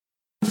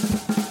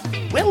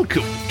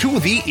Welcome to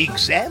the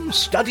Exam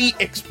Study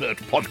Expert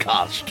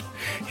Podcast,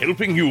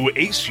 helping you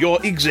ace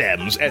your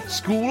exams at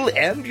school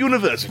and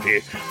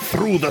university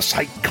through the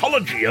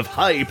psychology of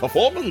high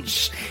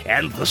performance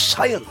and the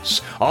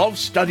science of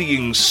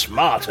studying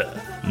smarter,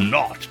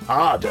 not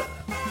harder.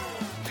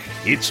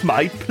 It's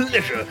my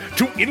pleasure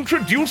to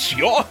introduce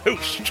your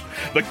host,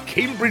 the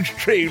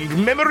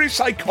Cambridge-trained memory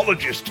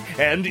psychologist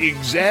and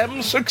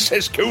exam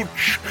success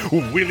coach,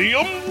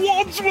 William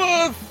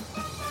Wadsworth.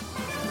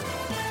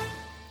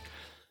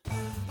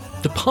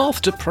 The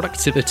path to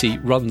productivity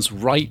runs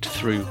right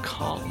through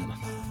Calm.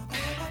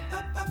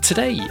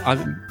 Today,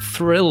 I'm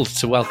thrilled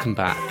to welcome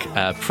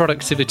back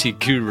productivity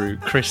guru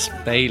Chris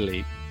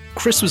Bailey.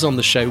 Chris was on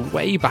the show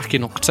way back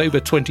in October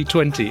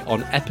 2020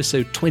 on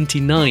episode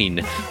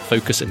 29,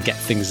 Focus and Get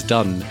Things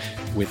Done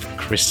with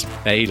Chris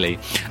Bailey.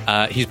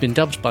 He's been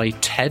dubbed by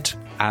TED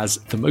as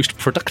the most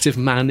productive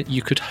man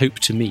you could hope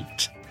to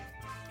meet.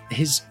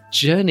 His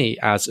journey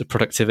as a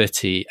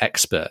productivity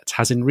expert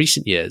has in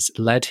recent years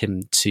led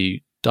him to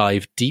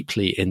dive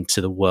deeply into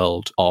the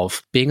world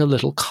of being a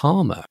little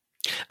calmer.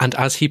 And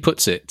as he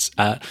puts it,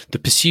 the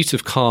pursuit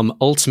of calm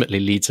ultimately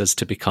leads us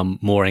to become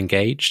more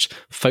engaged,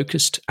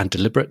 focused, and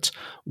deliberate,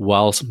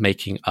 whilst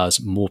making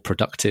us more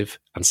productive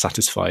and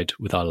satisfied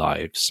with our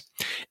lives.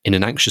 In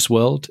an anxious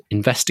world,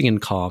 investing in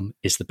calm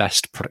is the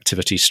best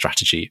productivity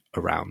strategy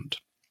around.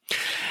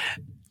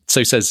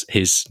 So says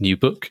his new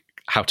book,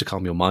 How to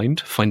Calm Your Mind,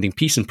 Finding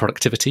Peace and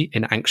Productivity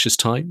in Anxious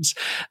Times.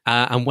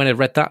 And when I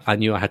read that, I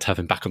knew I had to have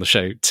him back on the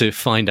show to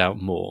find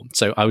out more.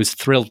 So I was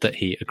thrilled that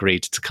he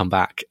agreed to come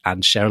back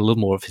and share a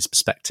little more of his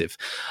perspective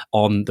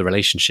on the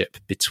relationship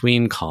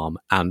between calm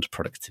and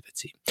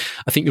productivity.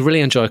 I think you'll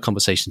really enjoy our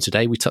conversation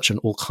today. We touch on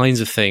all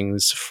kinds of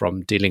things,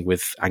 from dealing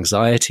with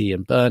anxiety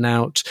and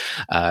burnout,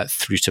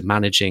 through to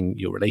managing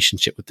your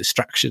relationship with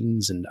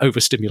distractions and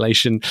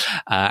overstimulation,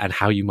 and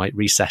how you might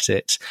reset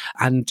it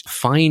and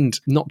find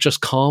not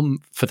just calm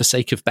for the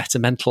sake of better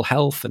mental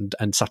health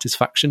and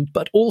satisfaction,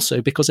 but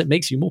also because it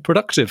makes you more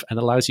productive and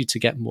allows you to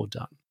get more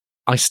done.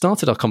 I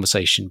started our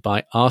conversation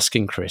by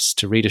asking Chris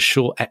to read a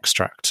short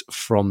extract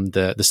from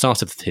the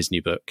start of his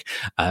new book.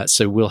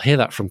 So we'll hear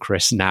that from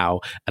Chris now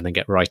and then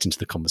get right into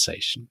the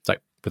conversation. So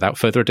without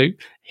further ado,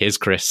 here's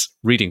Chris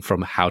reading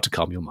from How to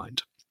Calm Your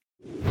Mind.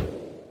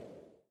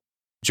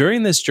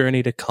 During this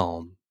journey to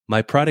calm,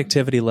 my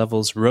productivity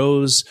levels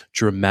rose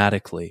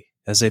dramatically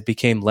as I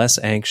became less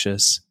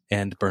anxious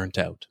and burnt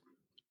out.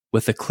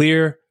 With a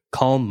clear,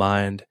 calm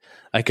mind,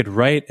 I could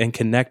write and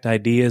connect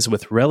ideas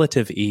with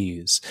relative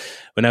ease.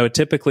 When I would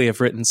typically have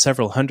written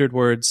several hundred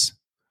words,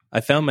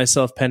 I found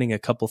myself penning a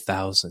couple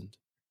thousand.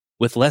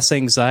 With less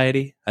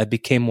anxiety, I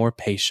became more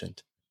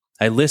patient.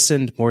 I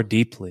listened more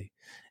deeply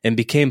and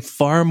became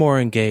far more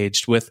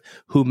engaged with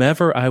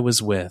whomever I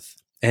was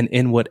with and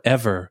in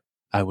whatever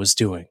I was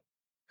doing.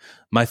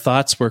 My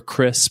thoughts were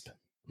crisp,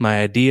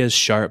 my ideas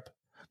sharp,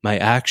 my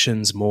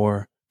actions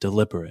more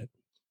deliberate.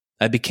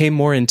 I became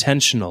more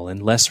intentional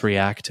and less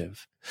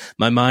reactive.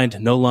 My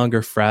mind no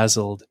longer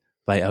frazzled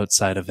by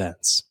outside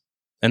events.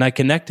 And I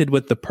connected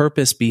with the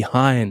purpose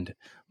behind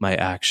my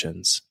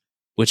actions,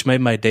 which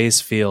made my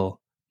days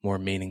feel more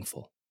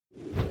meaningful.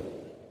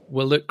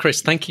 Well, look,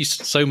 Chris, thank you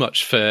so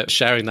much for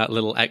sharing that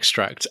little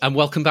extract. And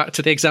welcome back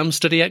to the Exam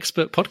Study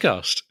Expert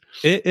Podcast.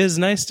 It is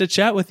nice to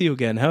chat with you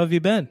again. How have you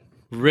been?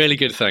 Really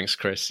good, thanks,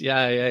 Chris.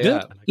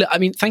 Yeah. Look, I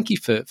mean, thank you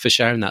for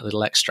sharing that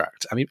little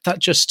extract. I mean, that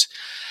just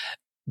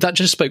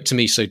spoke to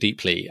me so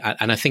deeply,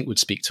 and I think would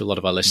speak to a lot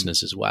of our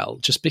listeners as well,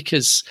 just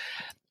because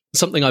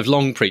something I've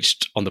long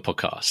preached on the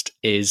podcast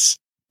is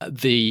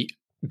the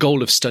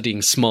goal of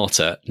studying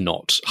smarter,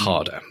 not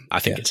harder. I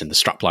think it's in the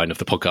strapline of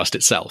the podcast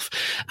itself.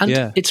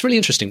 And it's really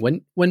interesting.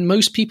 When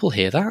most people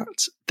hear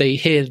that, they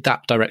hear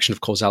that direction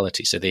of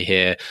causality. So they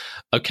hear,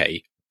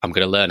 okay, I'm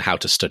going to learn how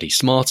to study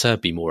smarter,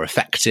 be more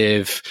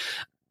effective,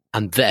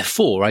 and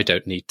therefore I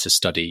don't need to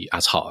study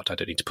as hard. I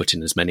don't need to put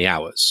in as many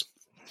hours.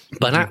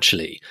 But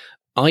actually,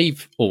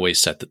 I've always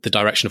said that the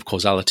direction of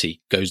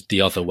causality goes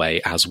the other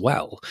way as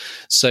well.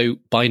 So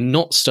by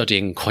not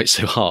studying quite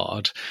so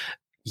hard,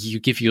 you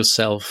give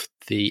yourself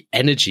the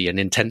energy and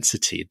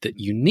intensity that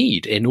you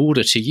need in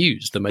order to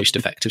use the most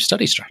effective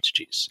study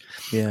strategies.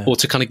 Yeah. Or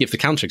to kind of give the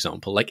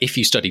counterexample, like if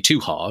you study too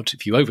hard,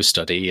 if you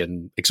overstudy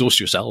and exhaust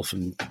yourself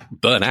and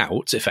burn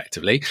out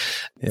effectively,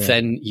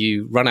 then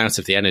you run out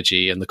of the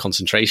energy and the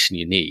concentration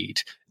you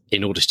need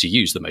in order to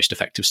use the most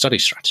effective study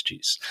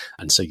strategies.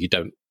 And so you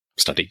don't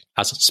study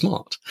as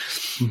smart.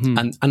 Mm-hmm.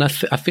 And I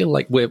feel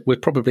like we're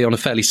probably on a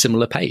fairly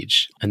similar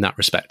page in that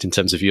respect in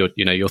terms of your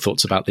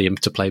thoughts about the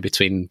interplay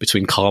between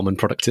calm and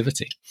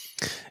productivity.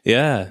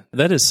 Yeah,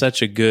 that is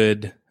such a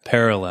good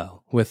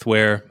parallel with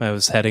where I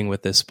was heading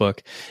with this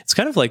book. It's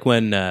kind of like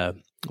when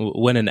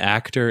an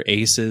actor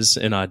aces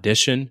an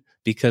audition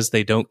because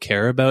they don't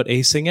care about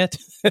acing it.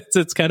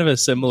 It's kind of a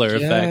similar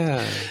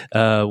effect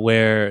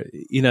where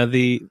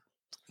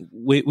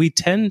we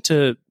tend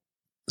to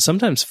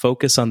sometimes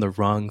focus on the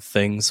wrong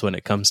things when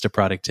it comes to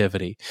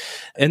productivity.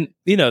 And,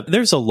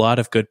 there's a lot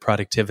of good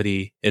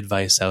productivity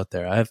advice out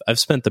there. I've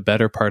spent the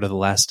better part of the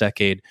last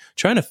decade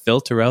trying to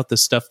filter out the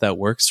stuff that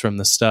works from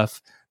the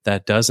stuff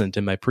that doesn't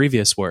in my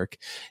previous work.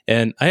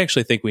 And I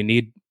actually think we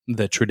need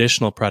the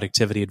traditional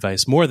productivity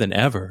advice more than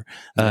ever,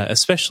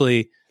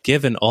 especially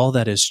given all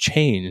that has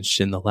changed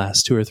in the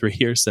last 2 or 3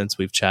 years since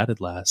we've chatted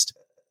last.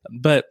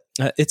 But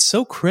it's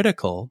so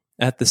critical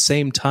at the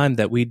same time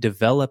that we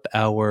develop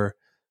our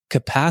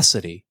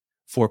capacity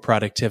for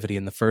productivity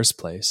in the first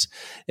place.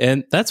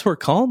 And that's where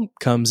Calm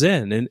comes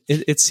in. And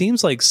it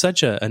seems like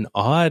such an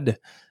odd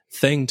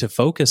thing to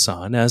focus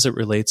on as it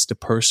relates to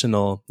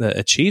personal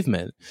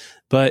achievement.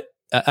 But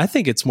I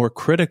think it's more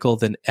critical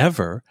than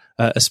ever,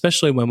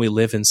 especially when we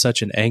live in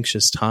such an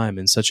anxious time,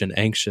 in such an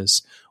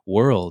anxious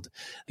world.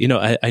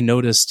 I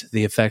noticed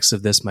the effects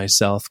of this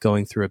myself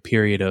going through a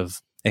period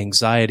of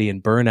anxiety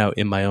and burnout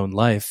in my own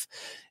life,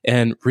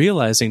 and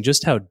realizing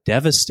just how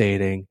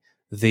devastating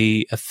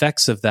the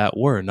effects of that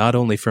were, not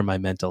only for my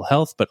mental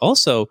health, but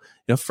also,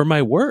 for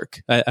my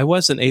work. I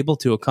wasn't able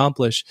to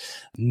accomplish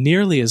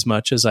nearly as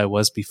much as I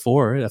was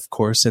before, of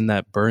course, in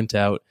that burnt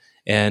out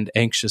and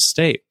anxious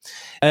state.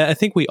 I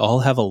think we all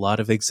have a lot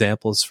of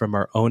examples from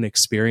our own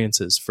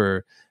experiences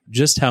for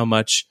just how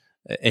much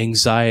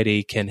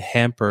anxiety can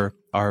hamper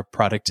our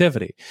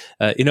productivity.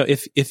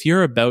 If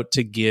you're about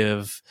to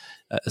give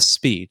a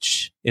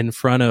speech in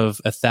front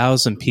of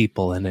 1,000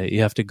 people and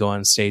you have to go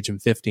on stage in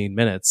 15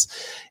 minutes,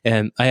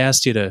 and I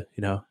asked you to,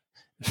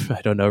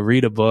 I don't know,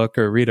 read a book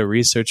or read a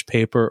research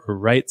paper or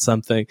write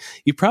something,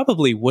 you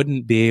probably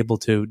wouldn't be able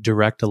to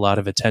direct a lot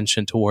of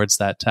attention towards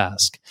that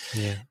task.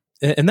 Yeah.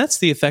 And that's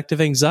the effect of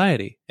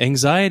anxiety.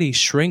 Anxiety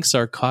shrinks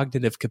our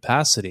cognitive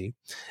capacity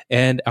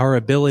and our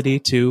ability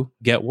to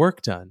get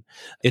work done.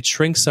 It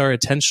shrinks our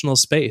attentional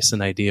space,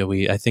 an idea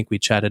I think we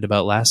chatted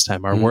about last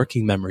time, our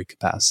working memory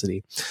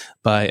capacity,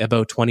 by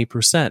about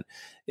 20%.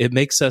 It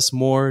makes us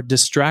more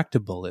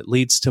distractible. It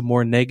leads to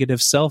more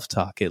negative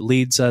self-talk. It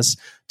leads us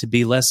to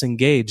be less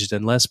engaged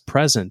and less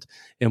present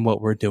in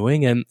what we're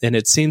doing. And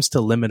it seems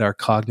to limit our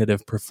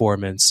cognitive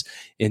performance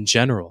in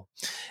general.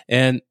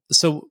 And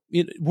so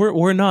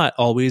we're not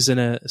always in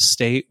a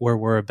state where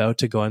we're about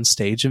to go on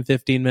stage in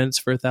 15 minutes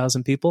for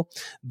 1,000 people.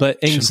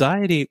 But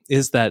anxiety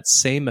is that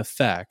same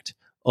effect,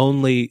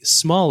 only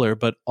smaller,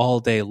 but all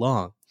day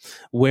long,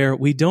 where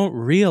we don't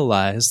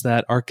realize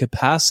that our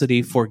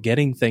capacity for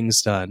getting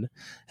things done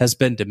has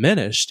been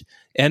diminished,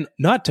 and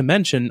not to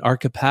mention our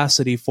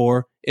capacity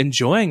for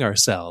enjoying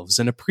ourselves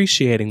and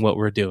appreciating what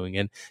we're doing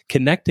and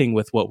connecting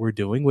with what we're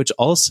doing, which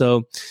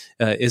also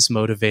is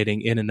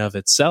motivating in and of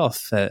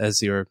itself,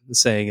 as you're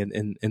saying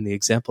in the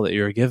example that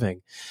you're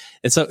giving.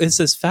 And so it's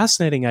this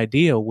fascinating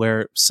idea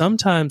where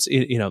sometimes,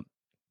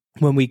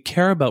 when we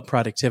care about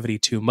productivity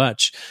too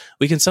much,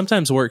 we can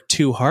sometimes work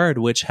too hard,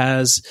 which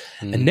has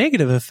a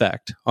negative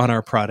effect on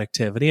our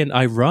productivity. And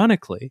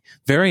ironically,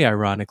 very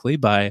ironically,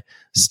 by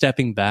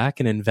stepping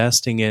back and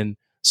investing in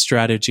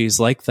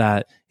strategies like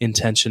that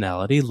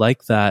intentionality,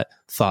 like that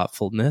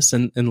thoughtfulness,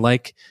 and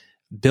like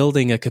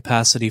building a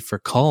capacity for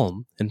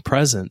calm and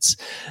presence,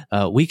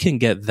 we can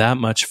get that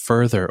much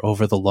further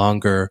over the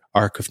longer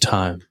arc of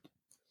time.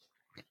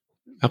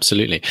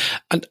 Absolutely.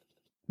 And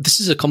this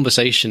is a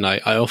conversation I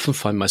often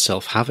find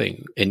myself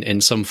having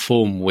in some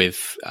form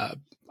with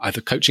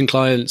either coaching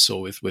clients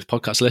or with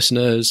podcast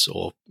listeners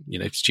or,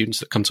 students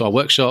that come to our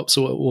workshops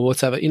or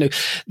whatever.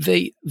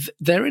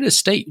 They're in a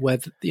state where,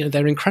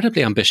 they're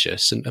incredibly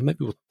ambitious, and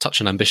maybe we'll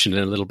touch on ambition in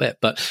a little bit,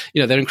 but,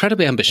 they're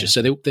incredibly ambitious.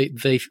 Yeah. So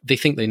they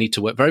think they need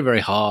to work very, very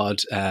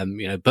hard,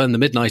 burn the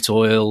midnight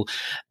oil,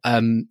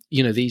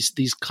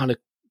 these kind of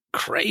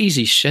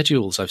crazy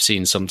schedules I've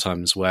seen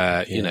sometimes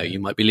where, you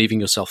might be leaving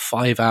yourself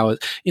 5 hours.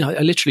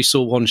 I literally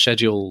saw one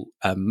schedule,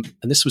 and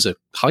this was a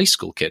high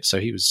school kid. So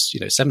he was,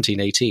 17,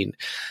 18,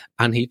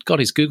 and he'd got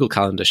his Google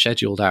Calendar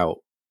scheduled out,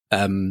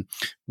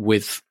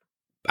 with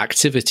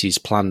activities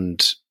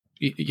planned,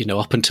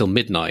 up until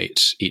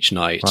midnight each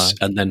night. Right.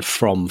 And then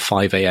from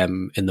 5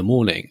 a.m. in the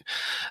morning.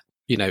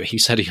 He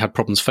said he had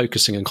problems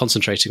focusing and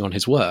concentrating on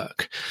his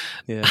work.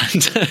 Yeah.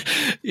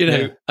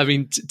 And, I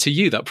mean, to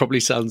you, that probably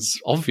sounds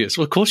obvious.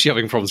 Well, of course you're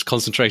having problems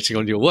concentrating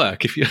on your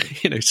work if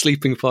you're,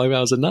 sleeping 5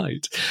 hours a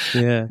night.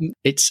 Yeah.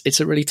 It's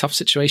a really tough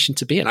situation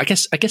to be in. I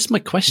guess my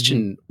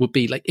question would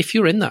be, like, if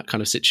you're in that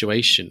kind of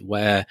situation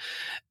where,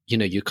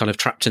 you're kind of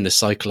trapped in this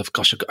cycle of,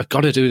 gosh, I've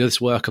got to do this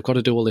work. I've got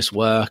to do all this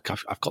work.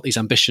 I've got these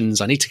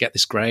ambitions. I need to get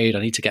this grade. I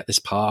need to get this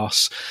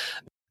pass.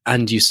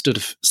 And you're sort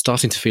of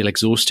starting to feel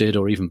exhausted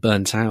or even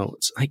burnt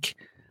out. Like,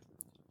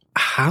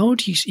 how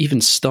do you even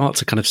start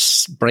to kind of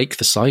break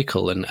the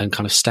cycle and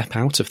kind of step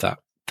out of that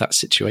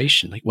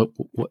situation? Like,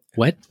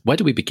 where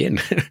do we begin?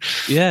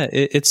 Yeah,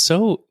 it's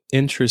so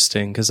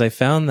interesting because I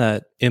found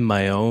that in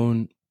my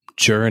own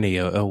journey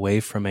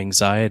away from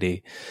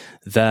anxiety,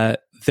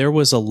 that there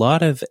was a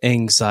lot of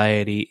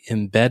anxiety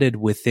embedded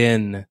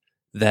within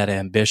that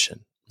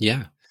ambition.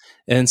 Yeah.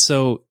 And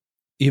so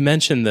you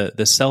mentioned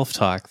the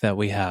self-talk that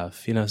we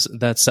have.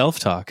 That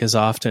self-talk is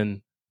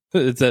often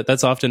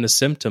That's often a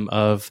symptom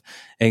of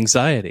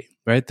anxiety,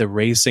 right? The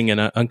racing and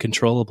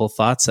uncontrollable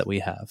thoughts that we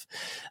have.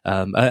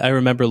 I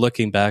remember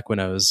looking back when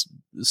I was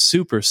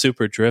super,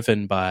 super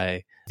driven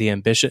by the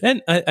ambition,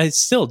 and I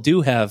still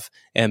do have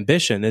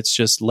ambition. It's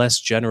just less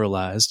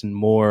generalized and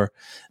more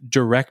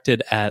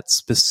directed at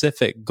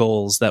specific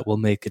goals that will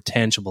make a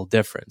tangible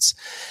difference.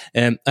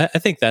 And I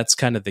think that's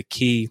kind of the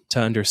key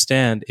to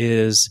understand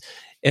is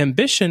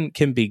ambition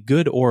can be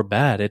good or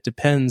bad. It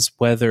depends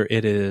whether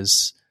it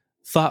is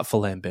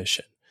thoughtful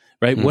ambition,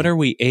 right? What are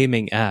we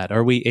aiming at?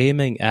 Are we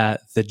aiming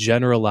at the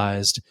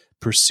generalized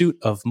pursuit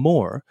of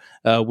more,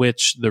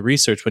 which the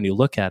research, when you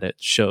look at it,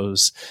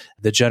 shows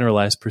the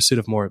generalized pursuit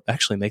of more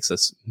actually makes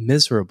us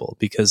miserable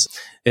because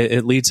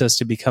it leads us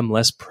to become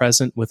less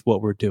present with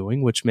what we're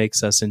doing, which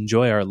makes us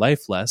enjoy our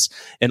life less,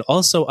 and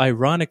also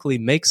ironically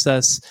makes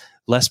us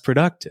less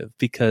productive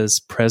because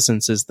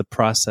presence is the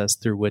process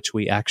through which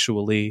we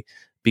actually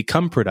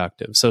become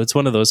productive. So it's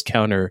one of those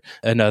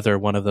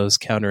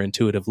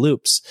counterintuitive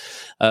loops.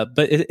 But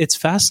it's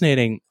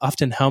fascinating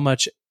often how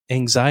much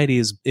anxiety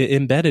is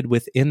embedded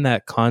within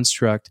that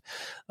construct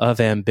of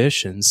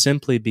ambition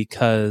simply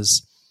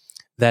because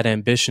that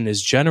ambition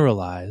is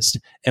generalized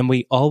and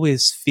we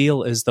always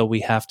feel as though we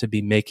have to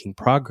be making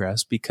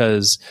progress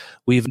because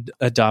we've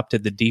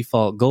adopted the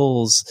default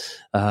goals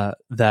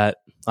that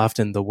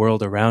often the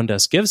world around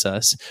us gives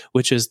us,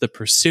 which is the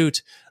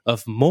pursuit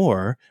of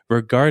more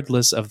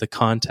regardless of the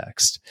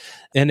context.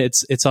 And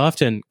it's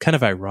often kind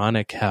of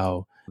ironic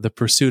how the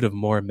pursuit of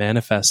more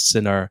manifests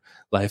in our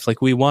life.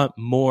 Like we want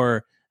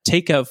more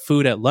takeout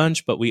food at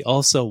lunch, but we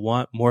also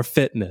want more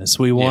fitness.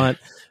 We want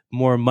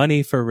more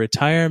money for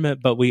retirement,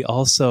 but we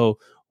also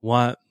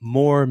want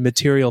more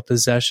material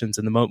possessions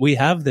in the moment. We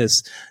have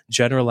this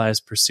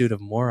generalized pursuit of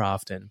more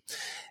often.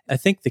 I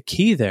think the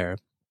key there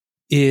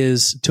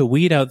is to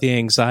weed out the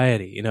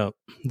anxiety,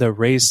 the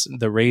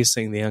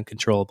racing, the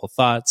uncontrollable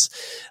thoughts.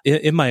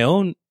 In my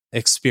own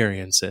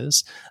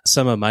experiences,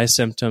 some of my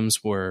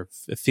symptoms were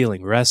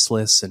feeling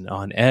restless and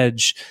on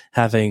edge,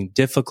 having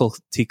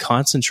difficulty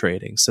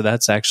concentrating. So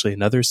that's actually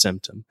another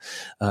symptom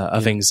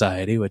of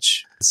anxiety,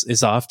 which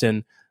is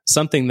often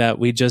something that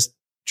we just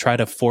try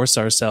to force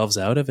ourselves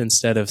out of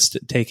instead of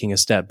taking a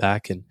step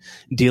back and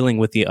dealing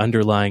with the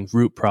underlying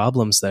root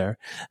problems there.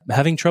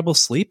 Having trouble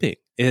sleeping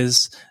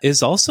is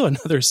also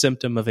another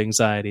symptom of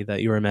anxiety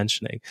that you were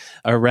mentioning.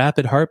 A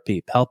rapid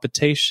heartbeat,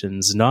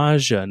 palpitations,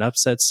 nausea, an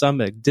upset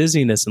stomach,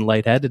 dizziness, and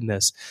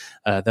lightheadedness.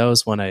 That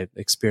was one I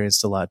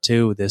experienced a lot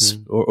too.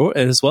 Or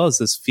as well as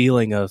this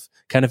feeling of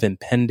kind of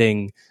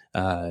impending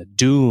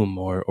doom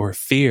or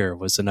fear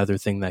was another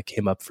thing that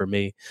came up for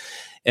me.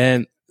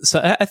 And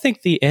so I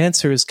think the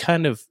answer is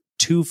kind of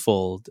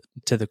twofold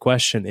to the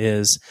question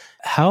is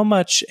how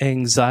much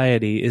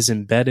anxiety is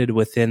embedded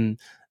within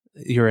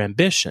your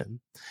ambition?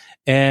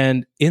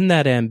 And in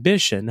that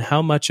ambition,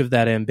 how much of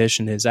that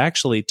ambition is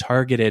actually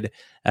targeted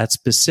at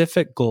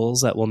specific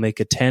goals that will make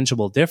a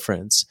tangible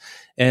difference?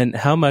 And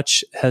how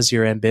much has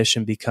your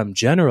ambition become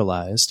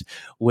generalized,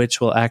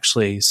 which will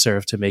actually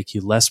serve to make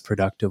you less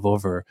productive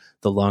over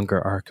the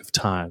longer arc of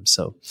time?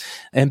 So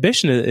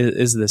ambition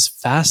is this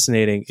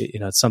fascinating,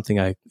 it's something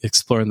I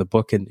explore in the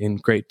book in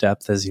great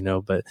depth, as you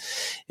know, but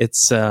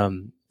it's,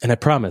 and I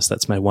promise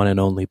that's my one and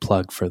only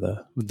plug for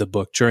the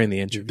book during the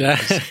interview.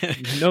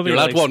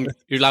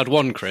 You're allowed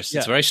one, Chris. Yeah.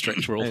 It's a very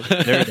strict rule.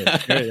 There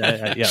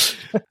it is.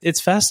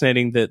 It's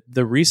fascinating that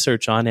the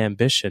research on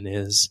ambition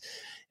is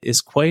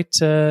quite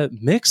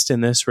mixed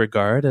in this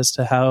regard as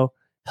to how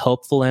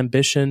helpful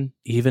ambition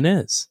even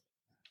is.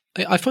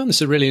 I find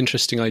this a really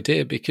interesting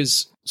idea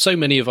because so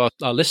many of our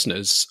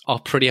listeners are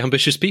pretty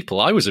ambitious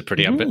people. I was a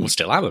pretty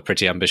still am a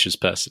pretty ambitious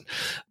person.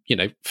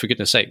 For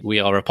goodness sake,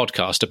 we are a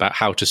podcast about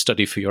how to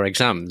study for your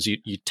exams.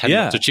 You tend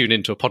not to tune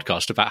into a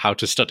podcast about how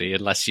to study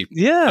unless you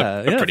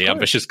are a pretty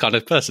ambitious kind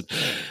of person.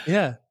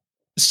 Yeah.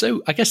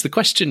 So I guess the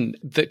question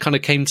that kind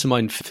of came to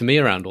mind for me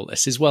around all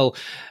this is, well,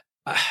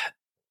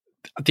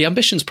 the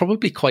ambition is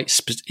probably quite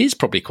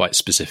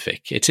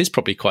specific. It is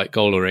probably quite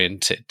goal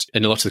oriented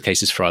in a lot of the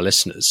cases for our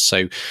listeners.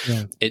 So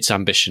it's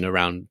ambition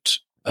around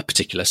a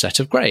particular set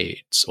of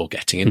grades or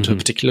getting into a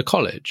particular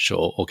college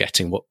or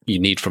getting what you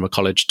need from a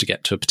college to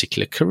get to a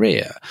particular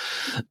career.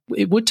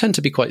 It would tend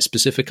to be quite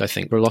specific, I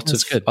think, for a lot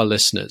of our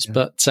listeners. Yeah.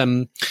 But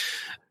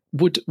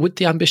would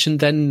the ambition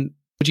then,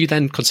 would you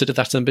then consider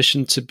that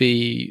ambition to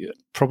be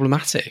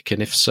problematic?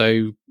 And if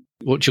so,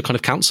 what would your kind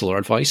of counsel or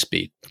advice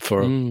be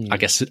for, I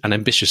guess, an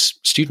ambitious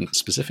student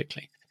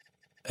specifically?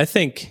 I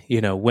think,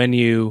 when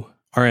you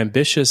are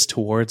ambitious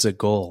towards a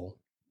goal,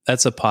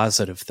 that's a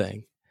positive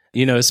thing,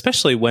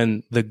 especially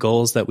when the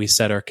goals that we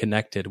set are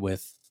connected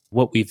with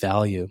what we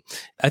value.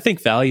 I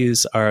think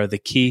values are the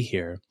key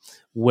here,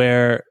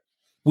 where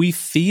we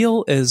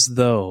feel as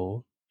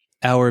though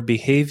our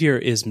behavior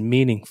is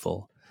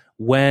meaningful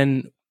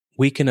when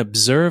we can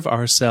observe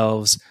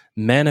ourselves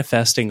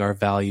manifesting our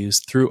values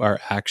through our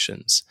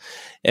actions.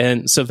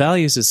 And so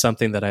values is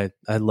something that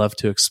I love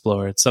to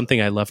explore. It's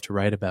something I love to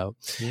write about.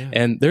 Yeah.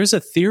 And there's a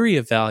theory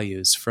of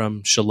values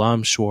from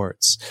Shalom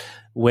Schwartz,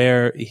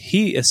 where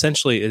he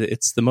essentially,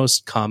 it's the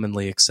most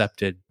commonly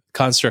accepted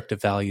construct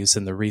of values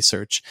in the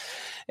research.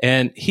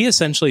 And he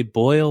essentially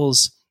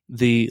boils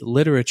the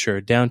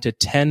literature down to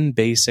 10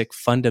 basic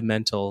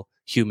fundamental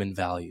human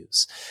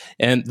values.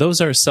 And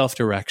those are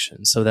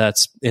self-direction. So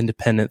that's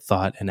independent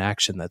thought and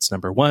action. That's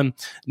number one.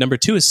 Number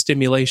two is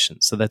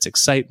stimulation. So that's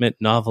excitement,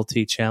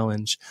 novelty,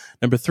 challenge.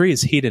 Number three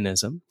is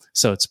hedonism.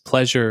 So it's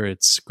pleasure,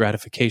 it's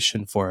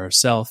gratification for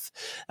ourselves.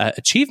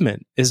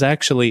 Achievement is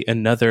actually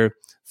another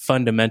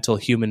fundamental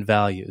human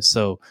value.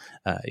 So,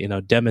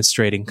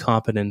 demonstrating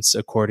competence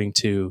according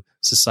to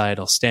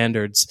societal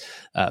standards.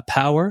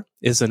 Power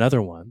is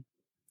another one.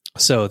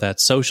 So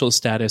that's social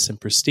status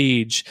and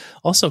prestige,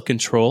 also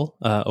control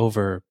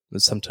over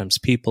sometimes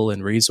people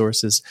and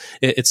resources.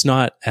 It's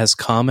not as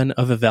common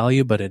of a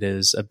value, but it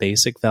is a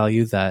basic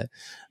value that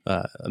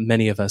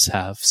many of us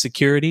have.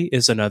 Security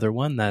is another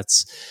one.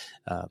 That's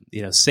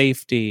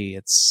safety,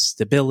 it's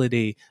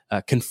stability.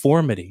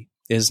 Conformity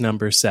is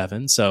number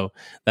 7. So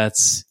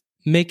that's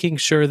making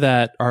sure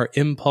that our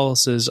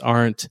impulses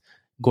aren't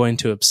going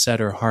to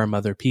upset or harm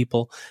other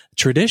people.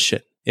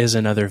 Tradition is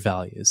another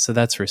value. So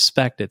that's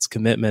respect, it's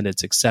commitment,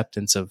 it's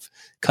acceptance of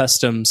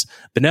customs.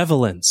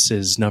 Benevolence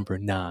is number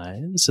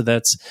 9. So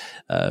that's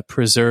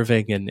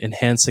preserving and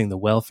enhancing the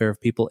welfare of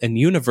people. And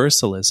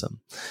universalism,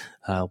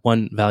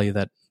 one value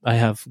that I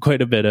have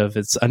quite a bit of,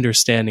 it's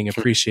understanding,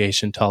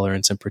 appreciation,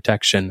 tolerance, and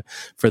protection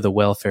for the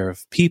welfare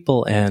of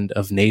people and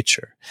of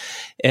nature.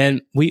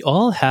 And we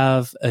all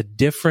have a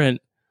different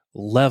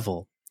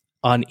level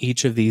on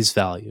each of these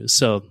values.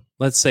 So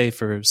let's say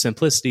for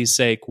simplicity's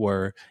sake,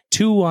 we're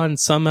 2 on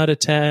some out of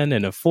 10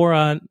 and a 4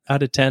 out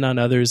of 10 on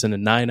others and a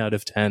 9 out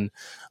of 10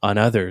 on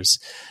others.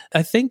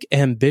 I think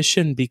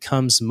ambition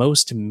becomes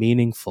most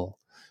meaningful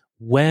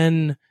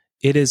when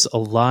it is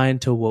aligned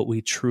to what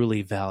we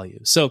truly value.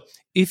 So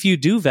if you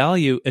do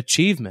value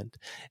achievement,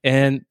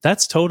 and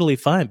that's totally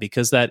fine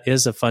because that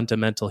is a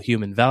fundamental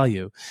human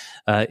value.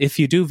 If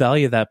you do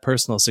value that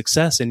personal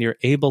success and you're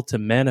able to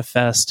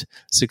manifest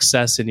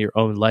success in your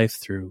own life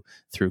through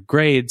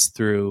grades,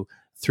 through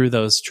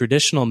those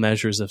traditional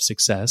measures of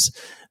success,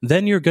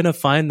 then you're going to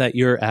find that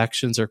your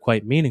actions are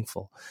quite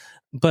meaningful.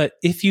 But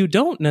if you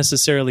don't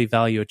necessarily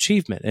value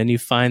achievement and you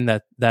find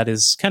that that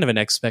is kind of an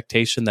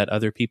expectation that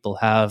other people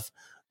have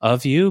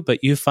of you,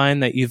 but you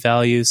find that you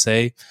value,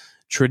 say,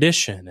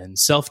 tradition and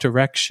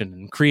self-direction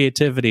and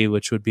creativity,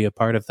 which would be a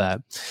part of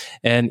that,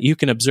 and you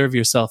can observe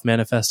yourself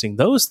manifesting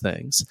those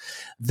things,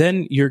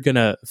 then you're going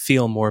to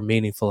feel more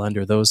meaningful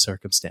under those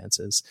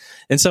circumstances.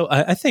 And so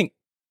I think,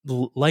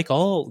 like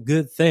all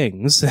good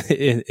things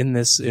in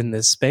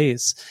this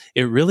space,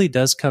 it really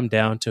does come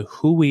down to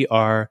who we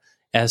are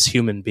as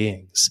human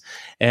beings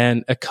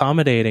and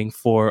accommodating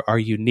for our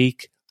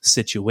unique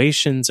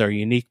situations, our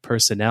unique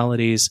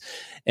personalities,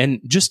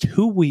 and just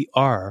who we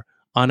are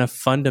on a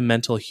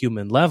fundamental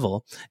human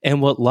level.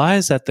 And what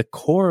lies at the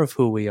core of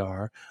who we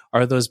are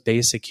those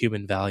basic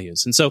human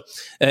values. And so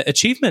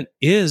achievement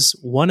is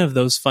one of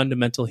those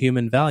fundamental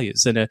human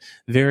values in a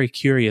very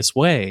curious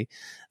way.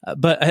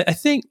 But I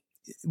think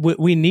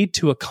we need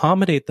to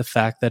accommodate the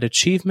fact that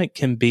achievement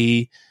can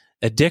be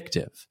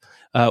addictive,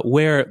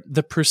 where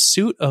the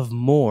pursuit of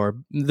more,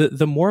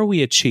 the more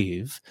we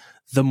achieve,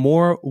 the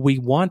more we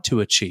want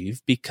to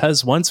achieve,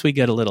 because once we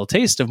get a little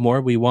taste of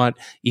more, we want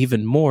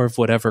even more of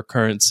whatever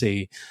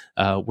currency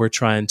we're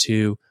trying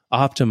to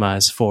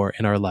optimize for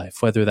in our life,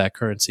 whether that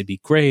currency be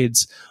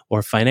grades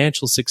or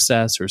financial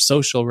success or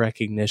social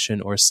recognition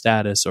or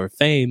status or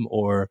fame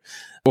or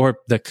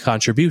the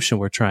contribution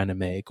we're trying to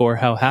make or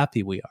how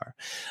happy we are.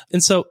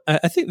 And so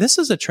I think this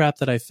is a trap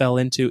that I fell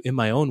into in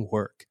my own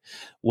work,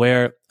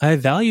 where I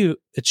value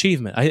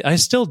achievement. I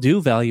still do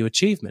value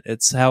achievement.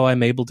 It's how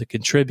I'm able to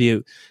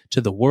contribute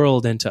to the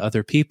world and to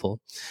other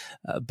people.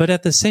 But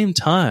at the same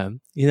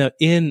time,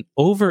 in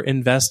over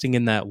investing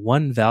in that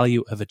one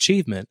value of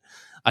achievement,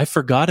 I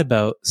forgot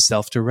about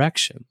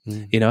self-direction,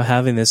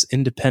 having this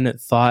independent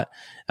thought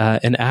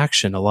and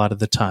action a lot of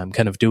the time,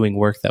 kind of doing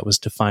work that was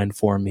defined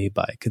for me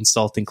by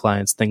consulting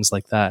clients, things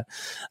like that.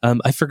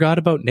 I forgot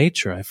about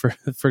nature. I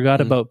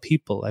forgot about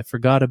people. I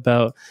forgot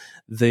about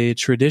the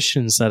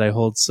traditions that I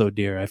hold so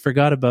dear. I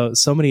forgot about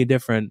so many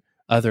different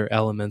other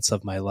elements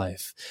of my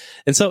life.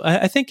 And so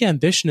I think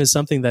ambition is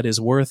something that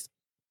is worth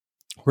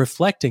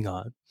reflecting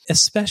on,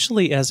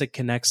 especially as it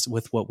connects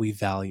with what we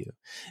value.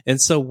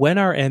 And so when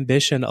our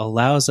ambition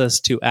allows us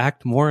to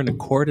act more in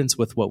accordance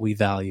with what we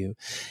value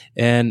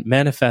and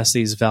manifest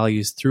these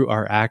values through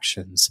our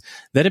actions,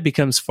 then it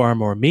becomes far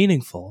more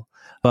meaningful,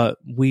 but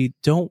we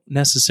don't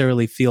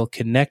necessarily feel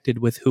connected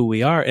with who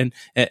we are. And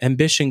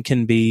ambition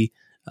can be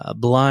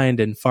blind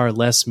and far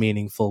less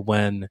meaningful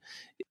when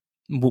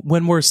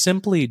we're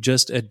simply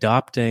just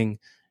adopting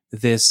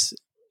this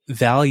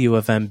value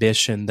of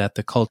ambition that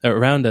the culture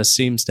around us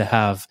seems to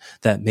have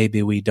that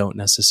maybe we don't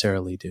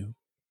necessarily do.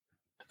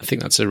 I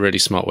think that's a really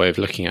smart way of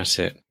looking at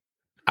it.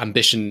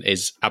 ambition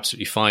is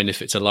absolutely fine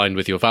if it's aligned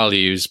with your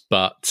values,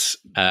 but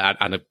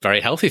and a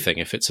very healthy thing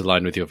if it's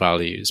aligned with your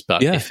values.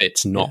 But if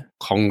it's not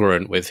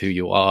congruent with who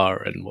you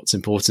are and what's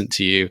important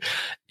to you,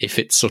 if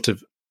it's sort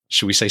of,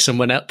 should we say,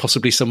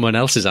 possibly someone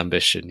else's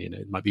ambition,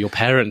 it might be your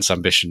parents'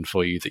 ambition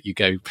for you that you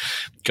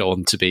go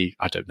on to be,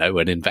 I don't know,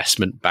 an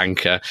investment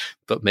banker,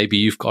 but maybe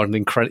you've got an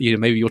incredible,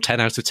 maybe you're 10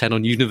 out of 10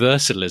 on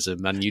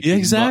universalism, and you'd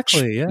be much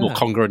more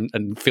congruent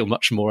and feel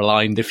much more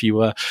aligned if you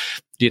were,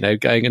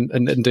 going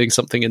and doing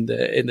something in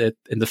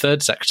the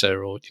third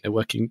sector, or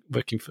working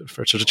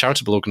for a sort of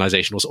charitable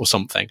organization or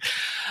something.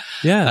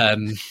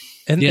 And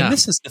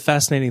this is the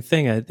fascinating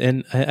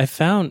thing, I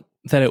found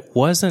that it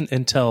wasn't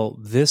until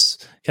this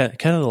kind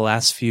of the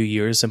last few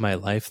years in my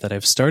life that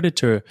I've started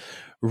to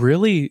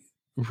really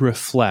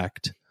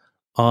reflect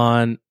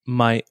on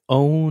my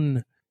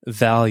own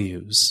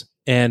values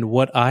and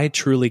what I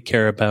truly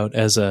care about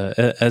as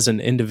an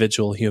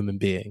individual human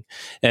being.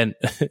 And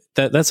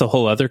that's a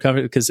whole other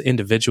conversation, because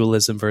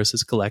individualism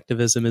versus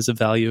collectivism is a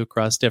value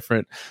across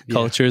different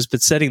cultures.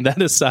 But setting that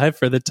aside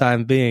for the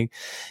time being,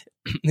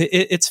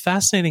 it's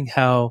fascinating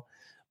how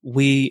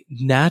we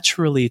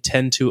naturally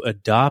tend to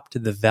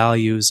adopt the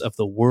values of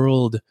the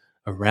world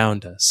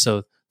around us.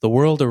 So the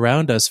world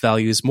around us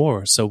values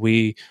more. So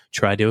we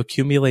try to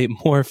accumulate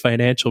more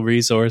financial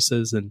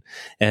resources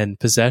and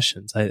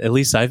possessions. At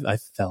least I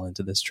fell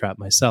into this trap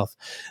myself.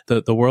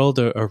 The world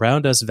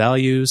around us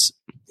values,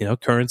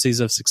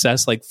 currencies of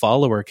success, like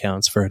follower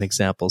counts, for an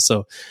example.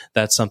 So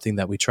that's something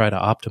that we try to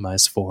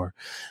optimize for.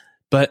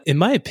 But in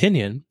my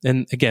opinion,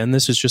 and again,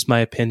 this is just my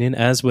opinion,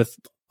 as with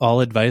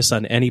all advice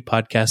on any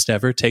podcast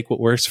ever, take what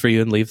works for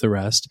you and leave the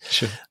rest.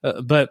 Sure.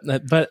 But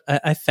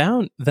I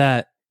found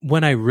that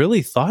when I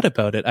really thought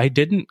about it, I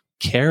didn't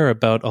care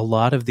about a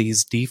lot of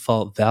these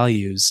default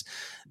values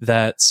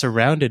that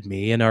surrounded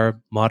me in our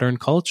modern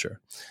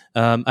culture.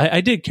 I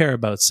did care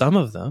about some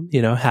of them.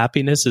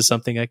 Happiness is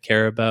something I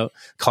care about.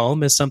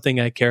 Calm is something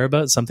I care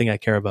about, something I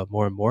care about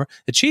more and more.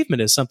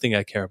 Achievement is something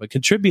I care about.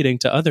 Contributing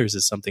to others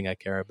is something I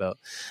care about.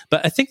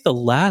 But I think the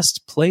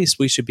last place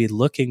we should be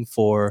looking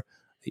for,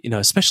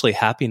 especially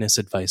happiness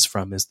advice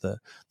from, is the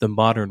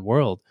modern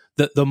world.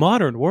 The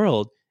modern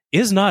world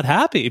is not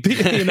happy.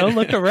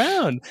 Look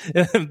around.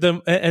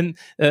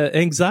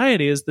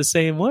 Anxiety is the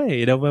same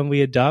way. When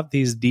we adopt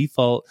these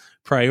default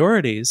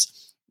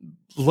priorities,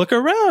 look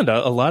around.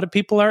 A lot of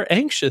people are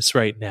anxious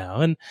right now,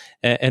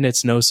 and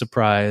it's no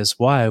surprise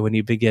why when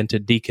you begin to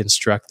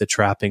deconstruct the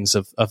trappings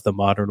of the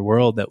modern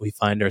world that we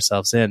find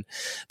ourselves in.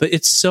 But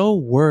it's so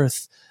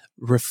worth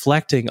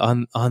reflecting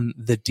on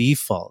the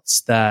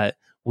defaults that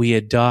we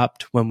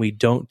adopt when we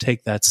don't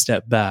take that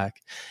step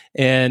back,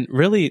 and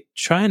really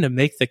trying to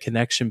make the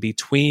connection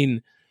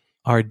between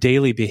our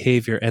daily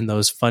behavior and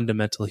those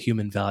fundamental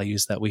human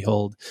values that we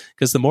hold.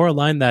 Because the more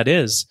aligned that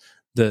is,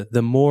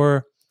 the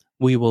more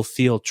we will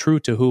feel true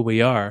to who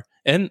we are.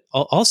 And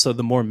also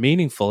the more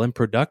meaningful and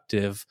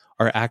productive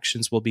our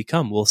actions will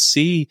become. We'll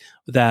see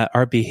that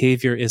our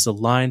behavior is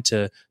aligned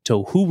to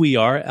who we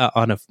are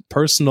on a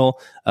personal,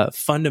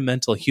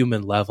 fundamental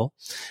human level.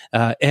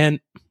 And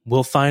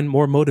we'll find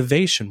more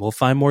motivation, we'll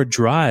find more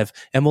drive,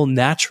 and we'll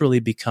naturally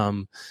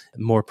become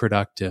more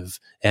productive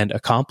and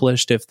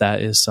accomplished if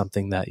that is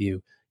something that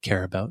you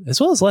care about.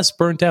 As well as less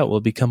burnt out, we'll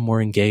become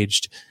more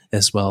engaged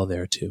as well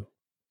there too.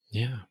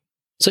 Yeah.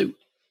 So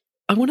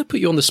I want to put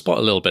you on the spot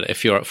a little bit,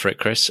 if you're up for it,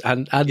 Chris.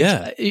 And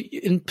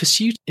in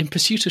pursuit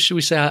of, should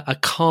we say, a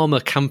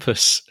calmer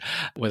campus,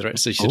 whether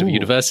it's a sort of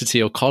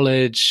university or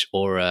college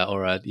or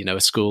a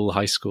school,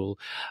 high school,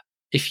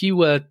 if you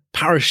were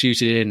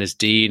parachuted in as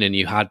dean and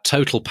you had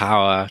total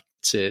power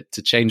to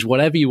change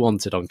whatever you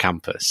wanted on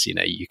campus,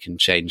 you can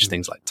change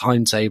things like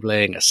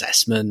timetabling,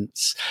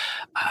 assessments,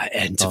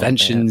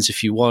 interventions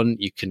if you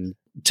want. You can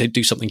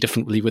do something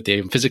differently with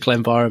the physical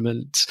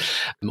environment,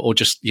 or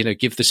just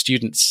give the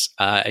students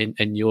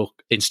in your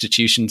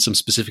institution some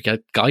specific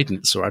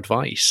guidance or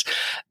advice.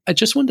 I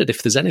just wondered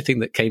if there's anything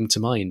that came to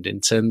mind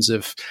in terms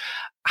of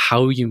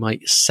how you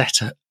might set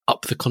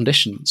up the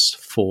conditions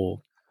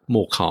for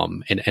more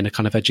calm in a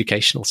kind of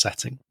educational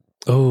setting.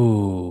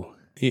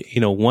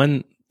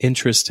 One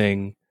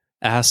interesting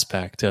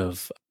aspect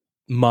of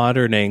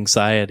modern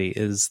anxiety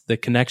is the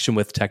connection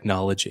with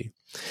technology.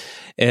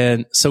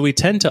 And so we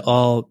tend to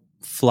all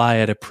fly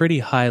at a pretty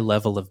high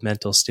level of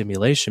mental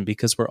stimulation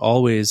because we're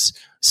always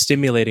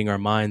stimulating our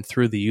mind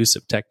through the use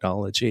of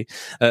technology,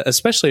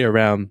 especially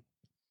around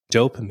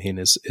dopamine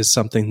is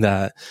something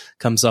that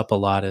comes up a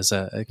lot as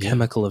a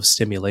chemical of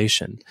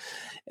stimulation.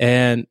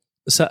 And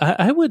so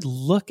I would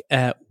look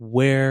at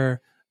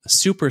where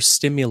super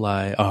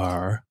stimuli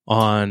are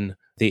on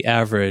the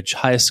average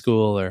high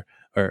school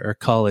or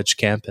college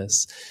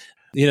campus.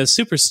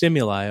 Super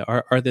stimuli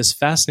are this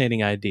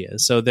fascinating idea.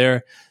 So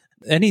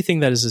anything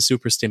that is a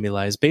super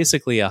stimuli is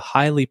basically a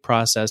highly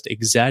processed,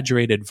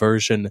 exaggerated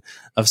version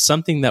of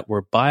something that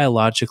we're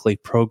biologically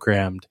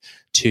programmed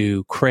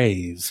to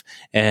crave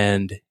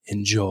and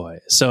enjoy.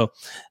 So,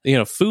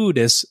 food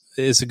is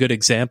a good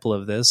example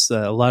of this.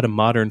 A lot of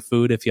modern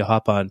food, if you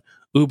hop on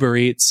Uber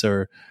Eats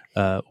or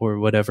or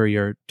whatever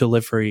your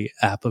delivery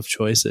app of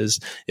choice is.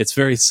 It's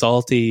very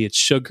salty, it's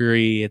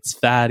sugary, it's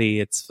fatty,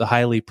 it's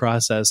highly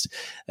processed.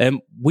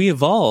 And we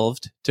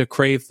evolved to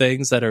crave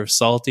things that are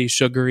salty,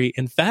 sugary,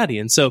 and fatty.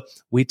 And so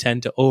we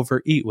tend to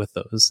overeat with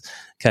those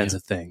kinds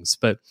of things.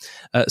 But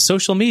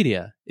social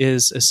media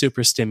is a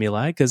super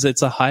stimuli because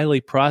it's a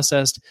highly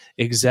processed,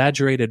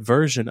 exaggerated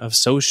version of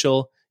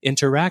social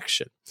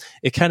interaction.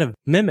 It kind of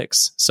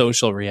mimics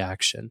social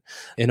reaction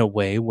in a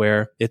way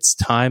where it's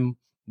time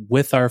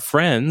with our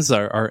friends.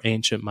 Our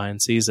ancient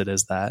mind sees it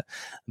as that.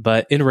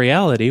 But in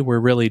reality,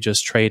 we're really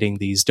just trading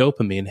these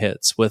dopamine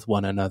hits with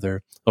one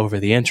another over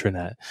the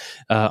internet.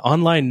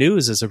 Online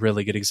news is a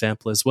really good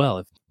example as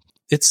well.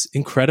 It's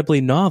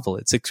incredibly novel.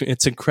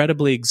 It's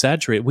incredibly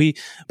exaggerated.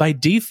 By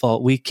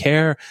default, we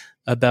care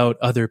about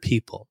other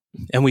people.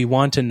 And we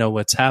want to know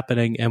what's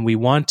happening, and we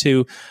want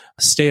to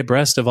stay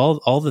abreast of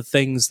all the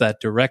things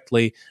that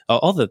directly,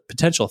 all the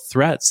potential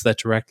threats that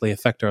directly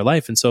affect our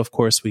life. And so, of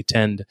course, we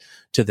tend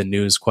to the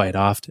news quite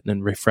often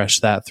and refresh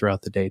that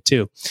throughout the day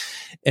too.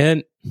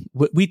 And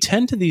we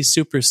tend to these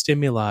super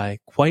stimuli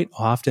quite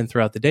often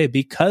throughout the day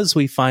because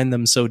we find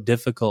them so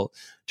difficult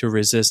to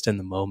resist in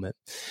the moment.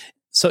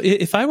 So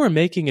if I were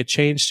making a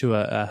change to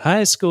a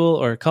high school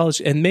or a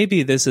college, and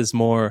maybe this is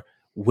more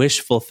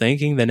wishful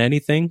thinking than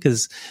anything,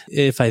 because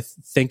if I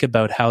think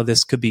about how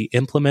this could be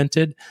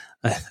implemented,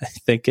 I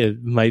think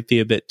it might be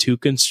a bit too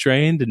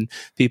constrained, and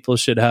people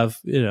should have,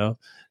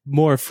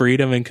 more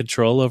freedom and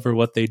control over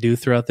what they do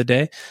throughout the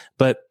day.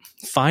 But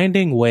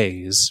finding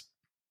ways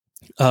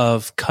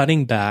of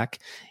cutting back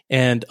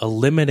and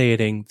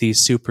eliminating these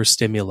super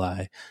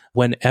stimuli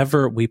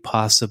whenever we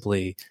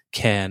possibly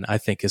can, I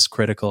think is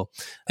critical,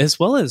 as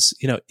well as,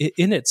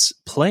 in its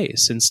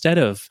place, instead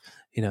of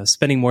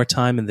spending more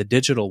time in the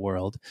digital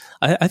world.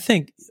 I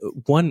think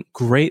one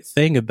great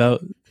thing about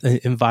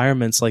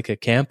environments like a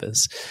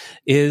campus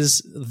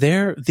is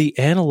they're the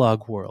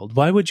analog world.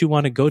 Why would you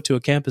want to go to a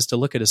campus to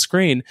look at a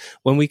screen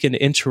when we can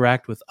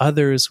interact with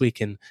others? We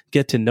can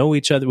get to know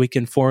each other. We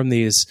can form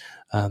these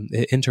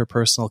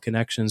interpersonal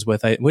connections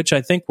which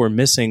I think we're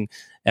missing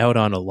out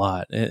on a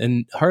lot.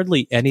 And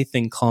hardly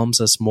anything calms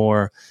us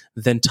more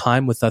than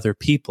time with other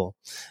people.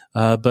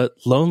 But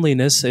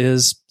loneliness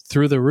is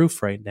through the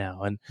roof right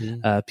now.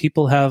 And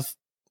people have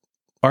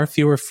far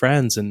fewer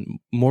friends and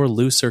more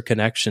looser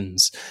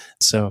connections.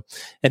 So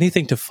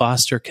anything to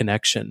foster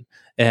connection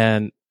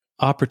and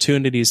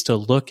opportunities to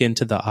look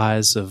into the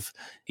eyes of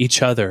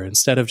each other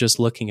instead of just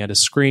looking at a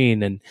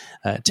screen and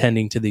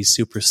tending to these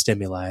super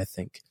stimuli, I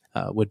think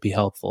would be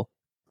helpful.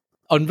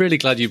 I'm really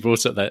glad you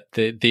brought up that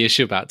the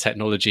issue about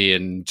technology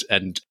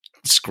and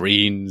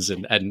screens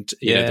and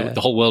the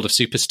whole world of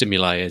super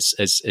stimuli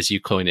as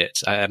you coin it,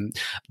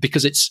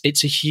 because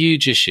it's a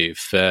huge issue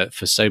for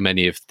so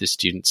many of the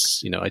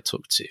students I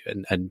talk to,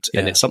 and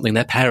it's something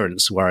their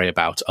parents worry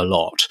about a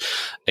lot.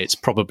 It's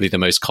probably the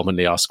most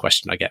commonly asked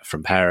question I get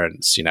from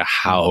parents.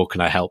 How can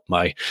I help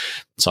my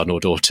son or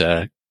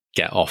daughter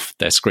get off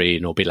their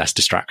screen or be less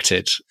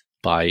distracted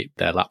by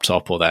their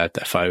laptop or their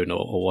phone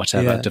or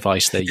whatever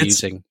device they're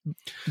using?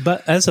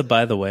 But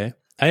by the way,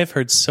 I have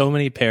heard so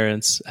many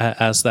parents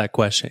ask that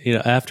question,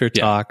 after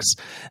talks,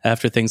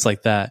 after things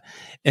like that.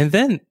 And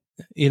then,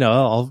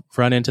 I'll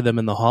run into them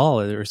in the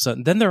hall or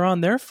something. Then they're on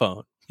their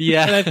phone.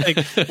 Yeah. And I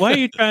think, why are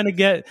you trying to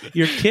get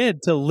your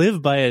kid to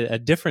live by a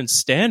different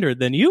standard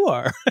than you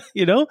are?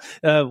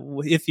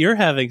 If you're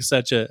having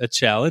such a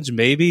challenge,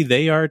 maybe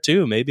they are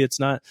too. Maybe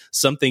it's not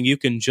something you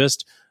can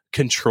just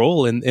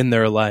control in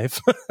their life.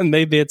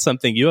 Maybe it's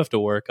something you have to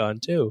work on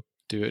too.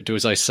 Do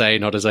as I say,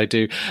 not as I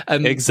do.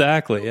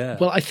 Exactly. Yeah.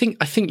 Well, I think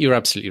you're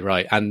absolutely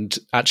right. And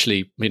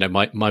actually,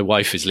 my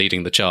wife is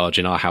leading the charge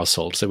in our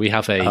household. So we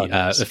have a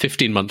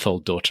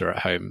 15-month-old daughter at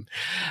home,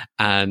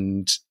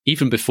 and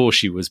even before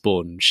she was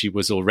born, she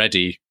was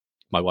already.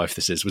 My wife,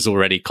 was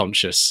already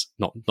conscious,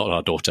 not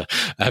our daughter.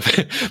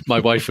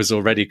 My wife was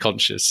already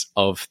conscious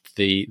of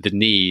the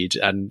need,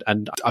 and I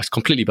was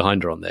completely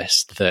behind her on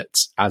this,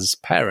 that as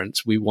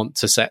parents, we want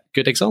to set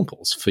good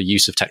examples for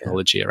use of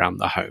technology around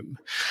the home.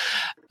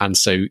 And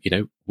so,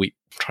 we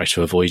try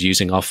to avoid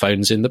using our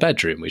phones in the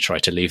bedroom. We try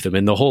to leave them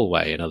in the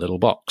hallway in a little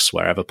box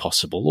wherever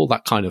possible, all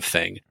that kind of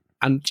thing.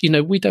 And,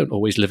 we don't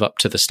always live up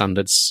to the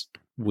standards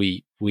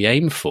we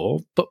aim for,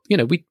 but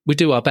we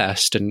do our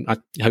best, and I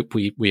hope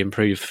we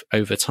improve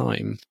over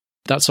time.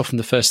 That's often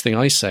the first thing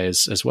I say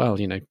as well.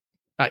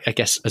 I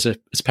guess as a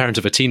parent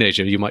of a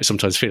teenager, you might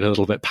sometimes feel a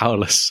little bit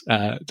powerless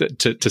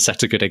to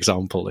set a good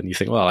example, and you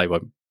think, well,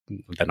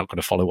 they're not going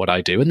to follow what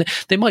I do, and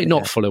they might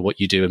not follow what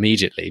you do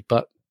immediately,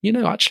 but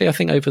actually, I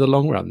think over the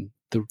long run,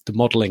 the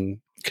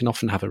modeling can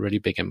often have a really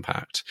big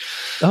impact.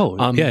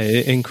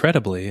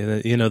 Incredibly.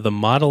 The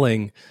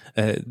modeling,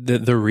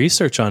 the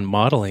research on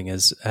modeling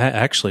is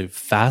actually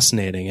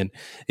fascinating, and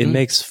it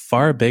makes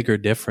far bigger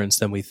difference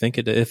than we think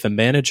it. If a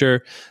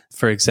manager,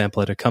 for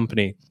example, at a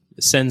company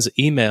sends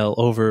email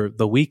over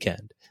the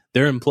weekend,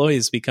 their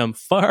employees become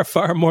far,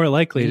 far more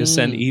likely to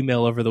send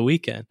email over the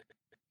weekend.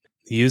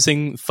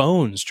 using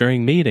phones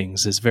during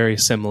meetings is very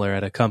similar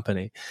at a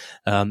company.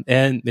 And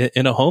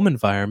in a home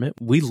environment,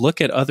 we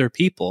look at other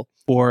people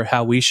for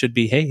how we should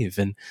behave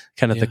and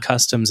kind of the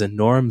customs and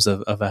norms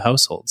of a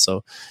household.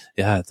 So,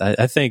 yeah,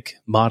 I think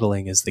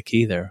modeling is the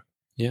key there.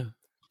 Yeah.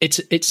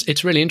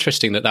 It's really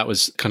interesting that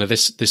was kind of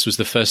this was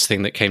the first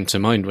thing that came to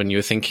mind when you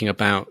were thinking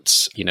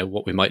about,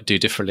 what we might do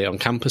differently on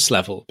campus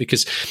level,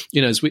 because,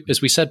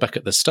 as we said back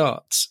at the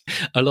start,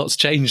 a lot's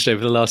changed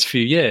over the last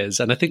few years.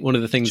 And I think one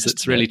of the things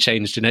that's really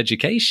changed in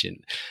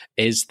education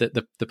is that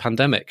the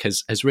pandemic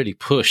has really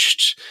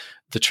pushed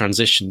the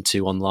transition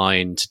to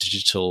online, to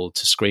digital,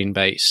 to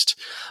screen-based.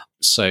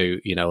 So,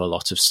 a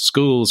lot of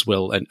schools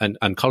will,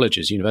 and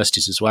colleges,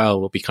 universities as well,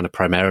 will be kind of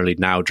primarily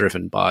now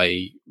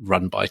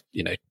run by,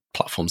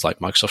 platforms like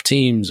Microsoft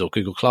Teams or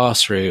Google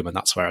Classroom, and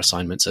that's where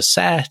assignments are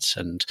set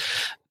and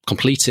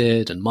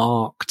completed and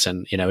marked,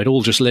 and it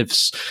all just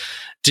lives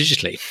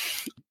digitally.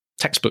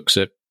 Textbooks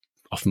are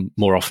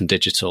more often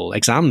digital.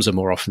 Exams are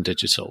more often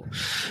digital.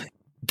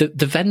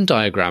 The Venn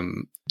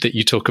diagram that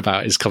you talk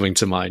about is coming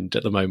to mind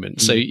at the moment.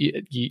 So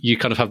you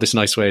kind of have this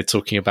nice way of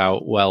talking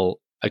about,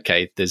 well,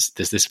 okay, there's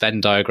this Venn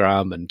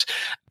diagram, and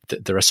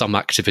there are some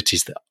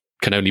activities that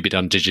can only be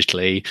done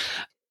digitally.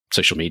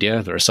 Social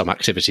media, there are some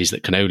activities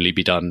that can only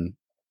be done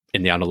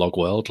in the analog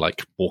world,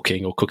 like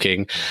walking or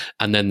cooking.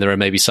 And then there are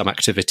maybe some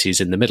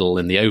activities in the middle,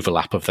 in the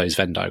overlap of those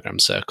Venn diagram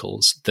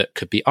circles, that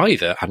could be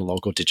either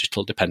analog or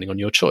digital, depending on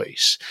your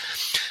choice.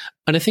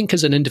 And I think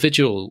as an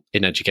individual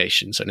in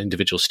education, so an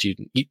individual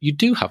student, you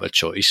do have a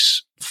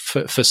choice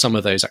for some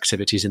of those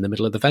activities in the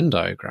middle of the Venn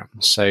diagram.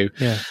 So,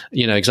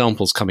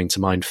 examples coming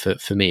to mind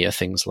for me are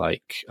things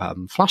like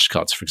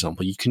flashcards, for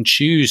example. You can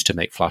choose to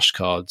make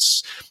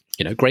flashcards,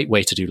 great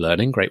way to do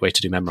learning, great way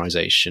to do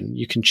memorization.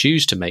 You can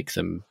choose to make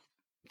them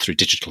through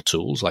digital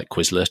tools like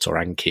Quizlet or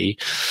Anki,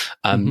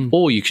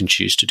 or you can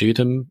choose to do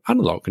them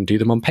analog and do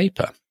them on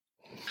paper.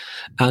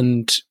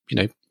 And,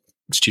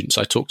 students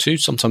I talk to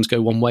sometimes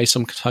go one way,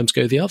 sometimes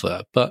go the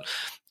other. But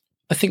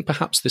I think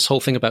perhaps this whole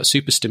thing about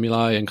super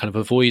stimuli and kind of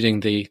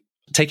avoiding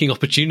taking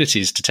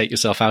opportunities to take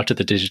yourself out of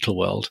the digital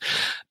world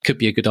could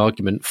be a good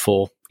argument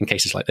for, in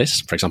cases like this,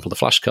 for example, the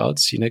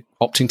flashcards,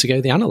 opting to go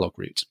the analog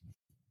route.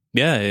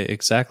 Yeah,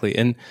 exactly.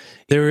 And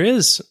there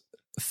is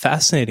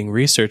fascinating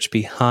research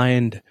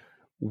behind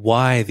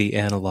why the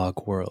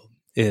analog world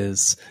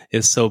is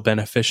so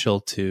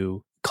beneficial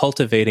to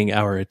cultivating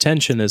our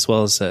attention, as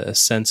well as a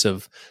sense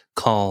of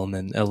calm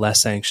and a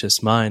less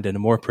anxious mind and a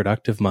more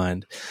productive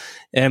mind.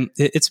 And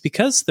it's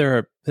because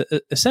there are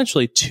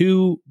essentially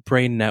two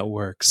brain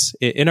networks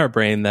in our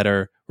brain that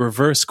are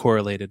reverse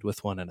correlated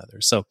with one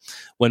another. So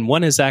when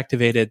one is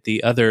activated,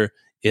 the other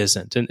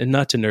isn't. And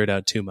not to nerd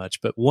out too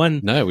much, but one...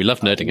 No, we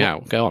love nerding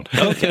out. Go on.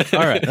 Okay.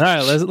 All right.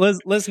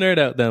 Let's nerd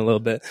out then a little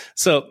bit.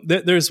 So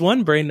there's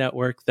one brain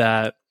network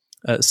that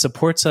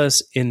supports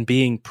us in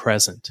being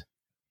present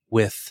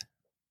with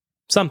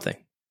something,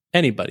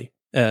 anybody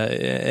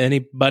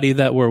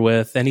that we're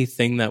with,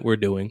 anything that we're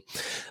doing.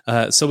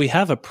 So we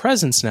have a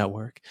presence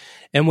network,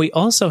 and we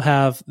also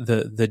have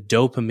the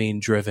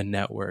dopamine driven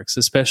networks,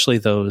 especially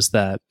those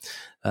that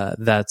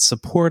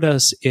support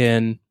us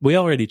in, we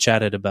already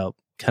chatted about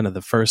kind of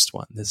the first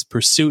one, this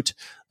pursuit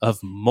of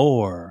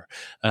more.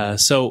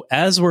 So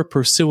as we're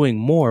pursuing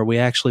more, we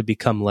actually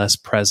become less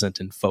present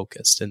and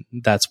focused. And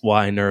that's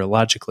why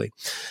neurologically.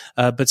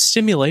 But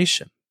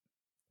stimulation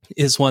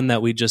is one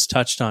that we just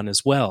touched on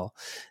as well.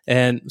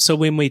 And so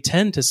when we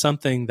tend to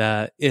something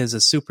that is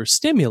a super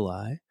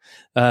stimuli,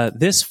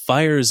 this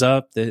fires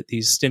up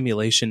these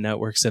stimulation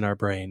networks in our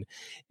brain.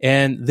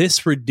 And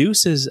this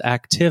reduces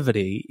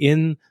activity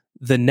in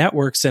the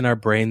networks in our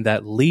brain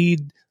that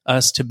lead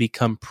us to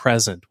become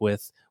present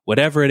with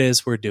whatever it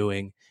is we're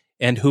doing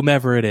and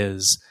whomever it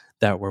is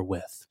that we're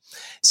with.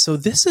 So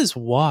this is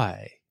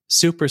why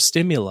super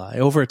stimuli,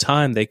 over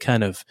time, they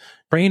kind of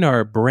train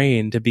our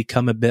brain to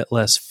become a bit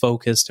less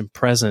focused and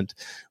present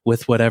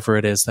with whatever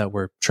it is that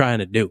we're trying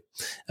to do,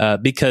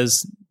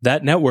 because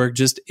that network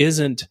just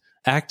isn't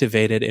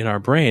activated in our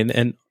brain,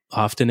 and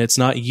often it's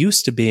not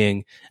used to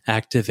being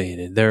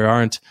activated. There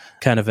aren't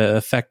kind of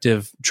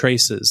effective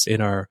traces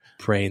in our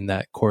brain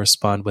that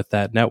correspond with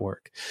that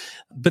network.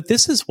 But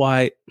this is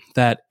why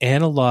that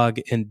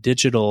analog and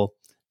digital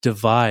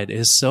divide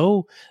is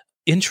so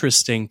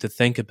interesting to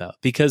think about,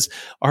 because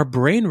our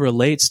brain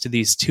relates to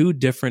these two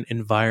different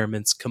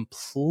environments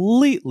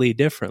completely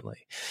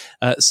differently.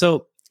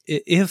 So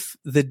if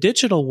the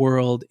digital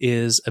world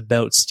is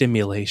about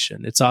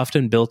stimulation, it's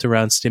often built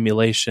around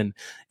stimulation,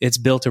 it's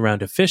built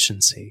around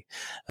efficiency.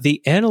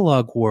 The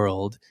analog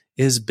world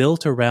is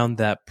built around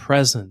that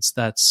presence,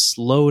 that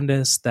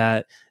slowness,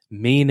 that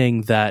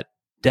meaning, that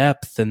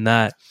depth, and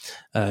that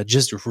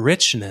just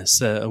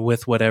richness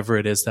with whatever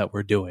it is that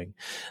we're doing.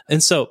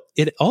 And so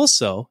it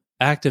also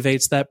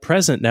activates that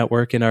present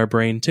network in our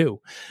brain too.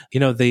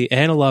 The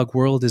analog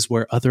world is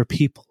where other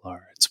people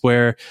are. It's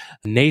where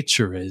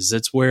nature is.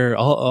 It's where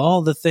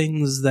all the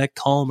things that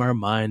calm our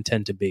mind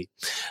tend to be.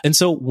 And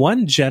so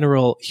one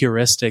general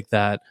heuristic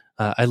that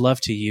I love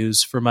to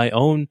use for my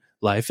own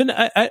life, and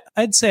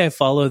I'd say I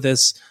follow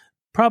this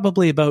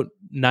probably about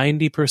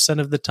 90%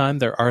 of the time.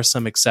 There are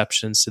some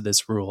exceptions to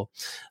this rule,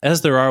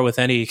 as there are with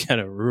any kind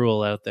of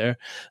rule out there.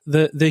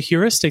 The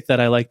heuristic that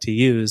I like to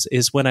use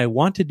is when I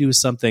want to do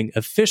something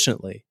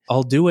efficiently,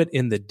 I'll do it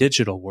in the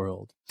digital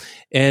world.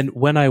 And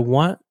when I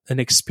want an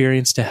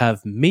experience to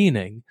have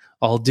meaning,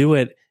 I'll do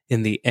it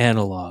in the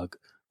analog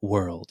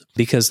world,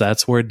 because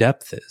that's where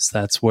depth is,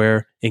 that's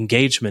where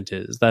engagement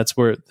is, that's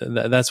where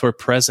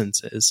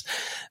presence is.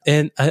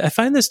 And I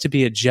find this to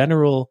be a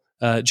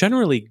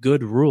generally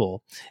good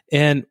rule.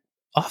 And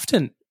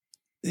often,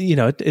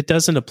 it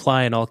doesn't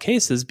apply in all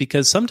cases,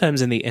 because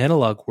sometimes in the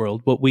analog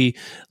world, what we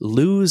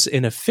lose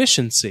in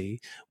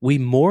efficiency, we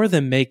more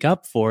than make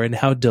up for in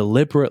how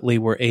deliberately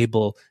we're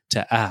able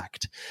to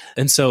act.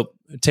 And so,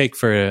 take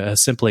for a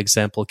simple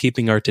example,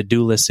 keeping our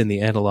to-do list in the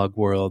analog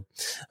world,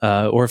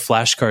 or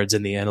flashcards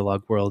in the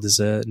analog world is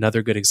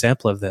another good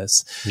example of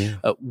this. Yeah.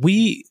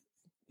 We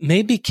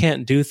maybe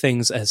can't do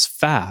things as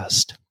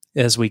fast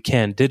as we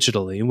can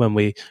digitally when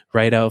we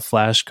write out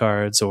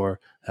flashcards or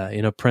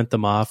print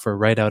them off or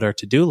write out our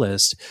to-do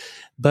list,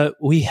 but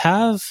we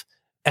have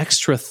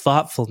extra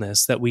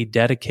thoughtfulness that we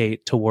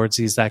dedicate towards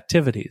these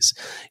activities.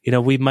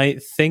 We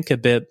might think a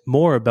bit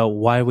more about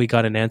why we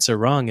got an answer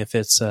wrong if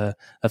it's a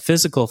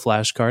physical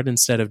flashcard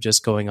instead of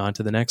just going on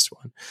to the next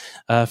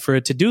one. For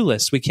a to-do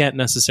list, we can't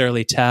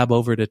necessarily tab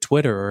over to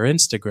Twitter or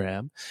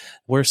Instagram.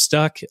 We're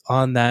stuck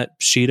on that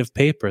sheet of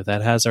paper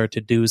that has our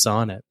to-dos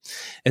on it.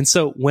 And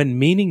so when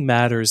meaning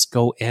matters,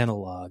 go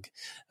analog.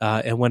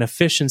 And when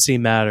efficiency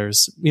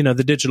matters,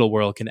 the digital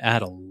world can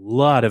add a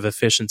lot of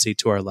efficiency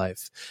to our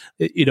life.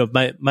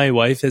 My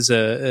wife is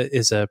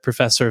a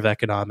professor of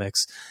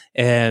economics,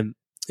 and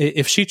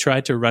if she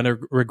tried to run a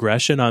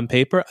regression on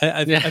paper,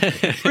 I'm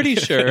pretty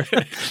sure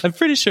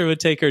it would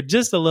take her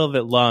just a little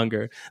bit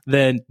longer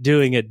than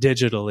doing it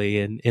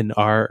digitally in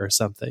R or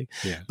something.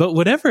 Yeah. But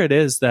whatever it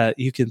is that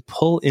you can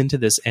pull into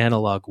this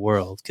analog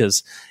world,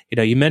 because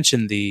you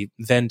mentioned the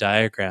Venn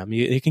diagram,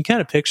 you can kind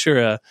of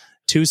picture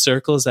two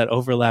circles that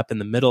overlap in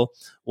the middle,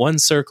 one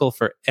circle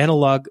for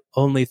analog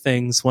only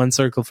things, one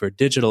circle for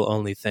digital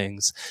only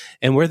things.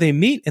 And where they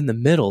meet in the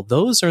middle,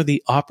 those are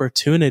the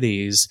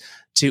opportunities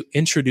to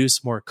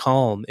introduce more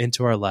calm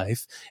into our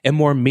life and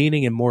more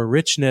meaning and more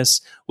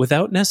richness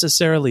without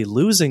necessarily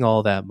losing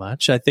all that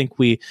much. I think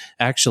we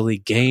actually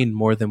gain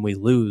more than we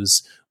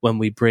lose when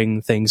we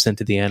bring things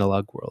into the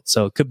analog world.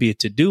 So it could be a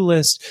to-do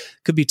list,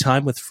 could be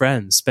time with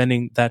friends,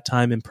 spending that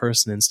time in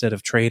person instead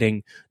of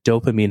trading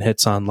dopamine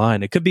hits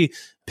online. It could be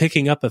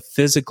picking up a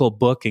physical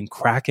book and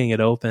cracking it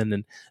open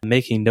and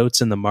making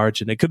notes in the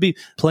margin. It could be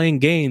playing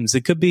games.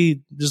 It could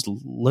be just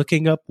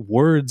looking up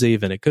words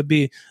even. It could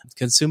be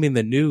consuming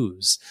the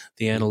news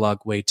the analog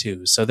way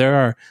too. So there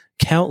are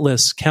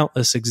countless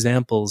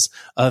examples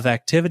of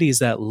activities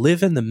that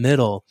live in the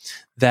middle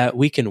that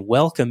we can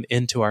welcome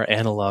into our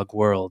analog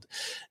world.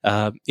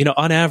 On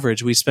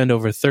average, we spend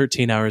over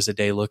 13 hours a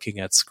day looking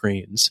at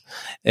screens.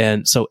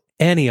 And so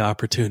any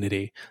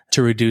opportunity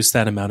to reduce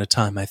that amount of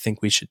time, I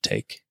think we should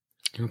take.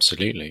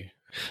 Absolutely.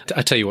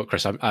 I tell you what,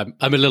 Chris, I'm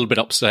a little bit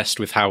obsessed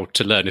with how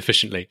to learn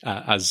efficiently,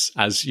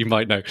 as you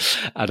might know,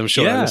 and I'm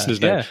sure our listeners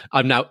know.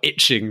 I'm now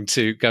itching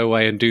to go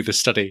away and do the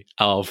study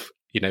of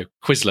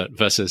Quizlet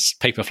versus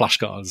paper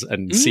flashcards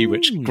and see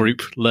which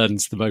group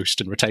learns the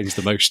most and retains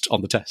the most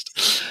on the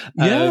test.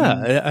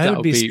 I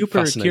would be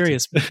super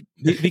curious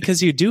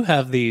because you do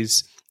have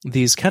these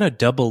kind of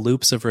double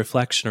loops of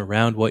reflection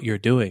around what you're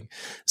doing.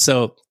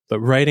 So, but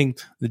writing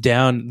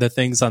down the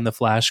things on the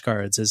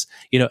flashcards is,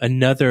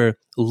 another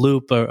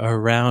loop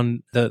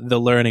around the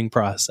learning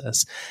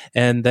process.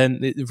 And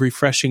then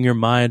refreshing your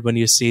mind when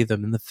you see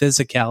them and the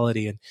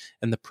physicality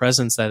and the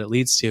presence that it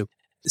leads to.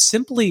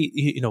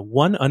 Simply,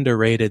 one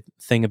underrated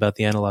thing about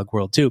the analog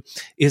world too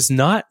is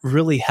not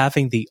really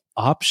having the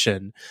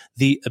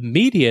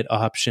immediate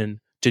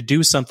option to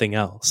do something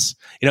else.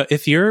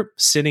 If you're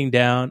sitting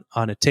down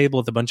on a table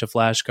with a bunch of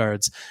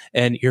flashcards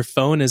and your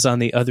phone is on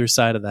the other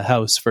side of the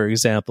house, for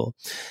example,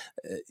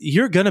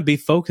 you're going to be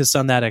focused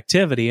on that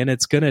activity and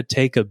it's going to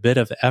take a bit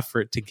of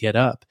effort to get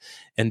up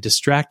and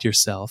distract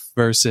yourself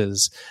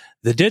versus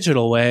the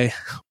digital way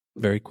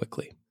very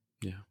quickly.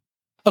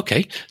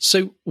 Okay,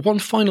 so one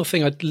final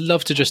thing I'd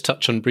love to just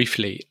touch on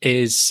briefly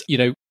is,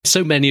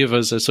 so many of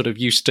us are sort of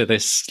used to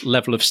this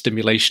level of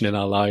stimulation in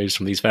our lives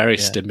from these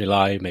various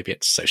stimuli. Maybe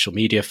it's social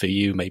media for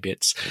you, maybe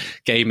it's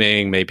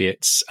gaming, maybe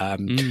it's,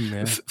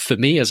 for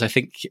me, as I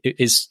think it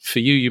is for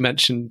you, you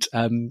mentioned,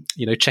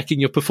 checking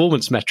your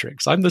performance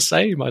metrics. I'm the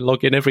same. I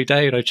log in every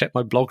day and I check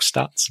my blog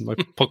stats and my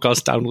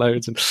podcast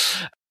downloads. And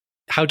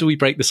how do we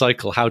break the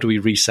cycle? How do we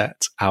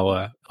reset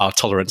our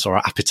tolerance or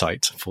our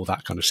appetite for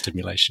that kind of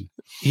stimulation?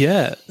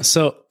 Yeah.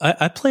 So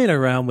I played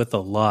around with a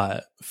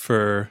lot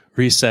for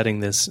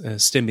resetting this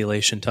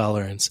stimulation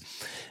tolerance.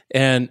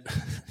 And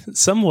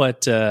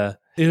somewhat, it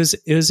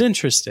was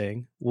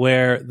interesting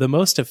where the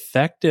most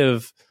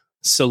effective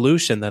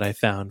solution that I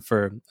found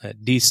for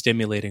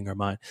destimulating our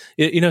mind,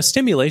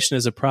 stimulation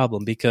is a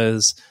problem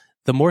because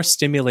the more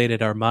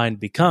stimulated our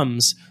mind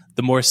becomes,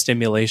 the more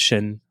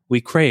stimulation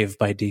we crave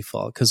by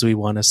default because we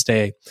want to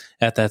stay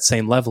at that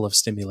same level of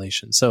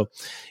stimulation. So,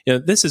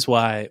 this is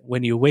why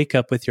when you wake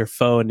up with your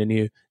phone and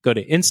you go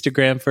to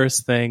Instagram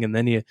first thing, and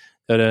then you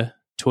go to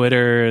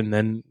Twitter, and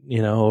then,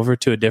 over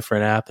to a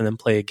different app, and then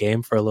play a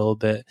game for a little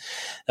bit,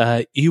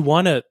 you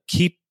want to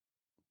keep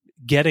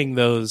getting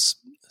those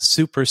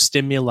super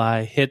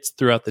stimuli hits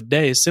throughout the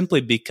day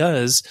simply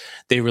because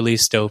they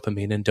release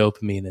dopamine, and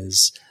dopamine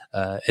is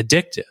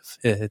addictive.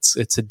 It's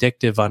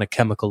addictive on a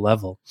chemical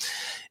level.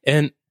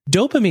 And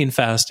dopamine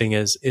fasting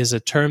is a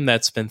term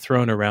that's been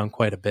thrown around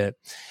quite a bit.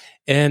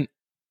 And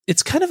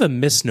it's kind of a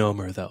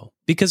misnomer, though,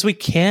 because we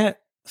can't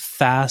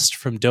fast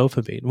from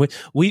dopamine.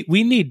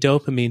 We need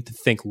dopamine to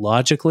think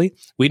logically.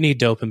 We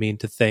need dopamine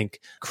to think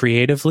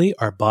creatively.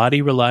 Our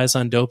body relies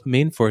on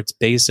dopamine for its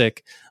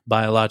basic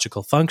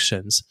biological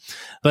functions.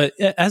 But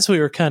as we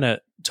were kind of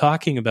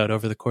talking about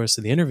over the course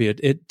of the interview,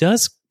 it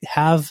does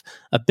have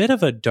a bit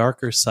of a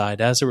darker side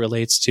as it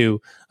relates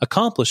to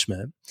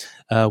accomplishment,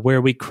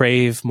 where we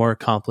crave more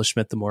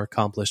accomplishment. The more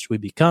accomplished we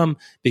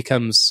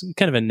becomes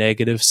kind of a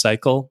negative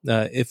cycle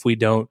if we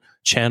don't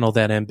channel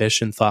that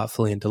ambition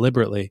thoughtfully and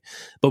deliberately.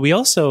 But we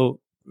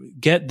also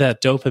get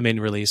that dopamine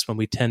release when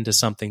we tend to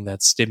something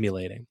that's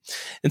stimulating.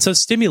 And so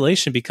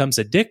stimulation becomes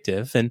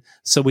addictive. And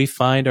so we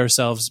find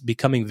ourselves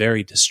becoming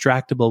very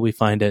distractible. We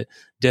find it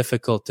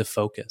difficult to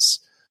focus.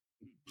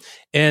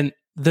 And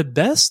the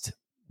best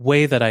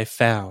way that I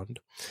found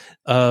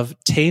of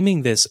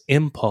taming this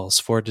impulse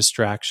for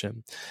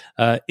distraction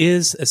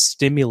is a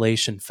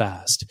stimulation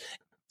fast.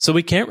 So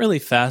we can't really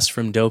fast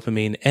from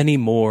dopamine any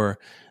more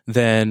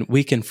than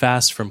we can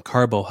fast from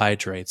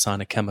carbohydrates on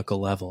a chemical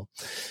level.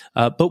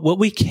 But what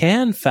we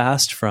can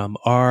fast from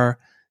are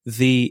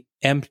the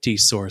empty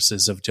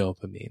sources of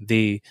dopamine,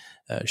 the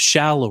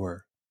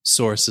shallower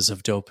sources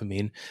of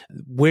dopamine,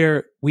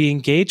 where we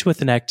engage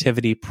with an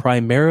activity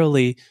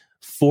primarily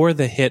for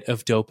the hit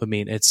of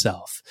dopamine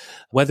itself,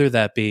 whether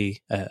that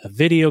be a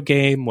video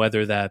game,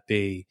 whether that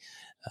be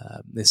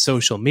the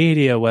social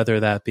media, whether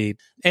that be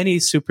any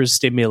super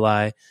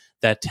stimuli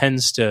that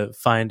tends to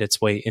find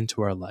its way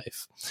into our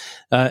life.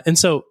 And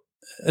so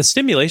a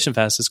stimulation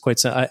fast is quite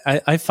simple.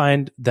 I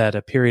find that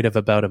a period of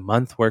about a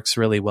month works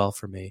really well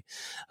for me.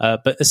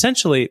 But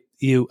essentially,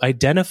 you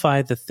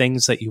identify the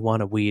things that you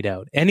want to weed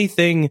out.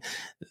 Anything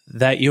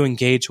that you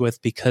engage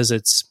with because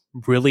it's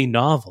really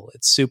novel,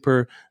 it's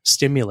super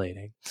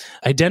stimulating.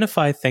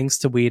 Identify things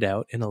to weed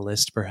out in a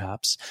list,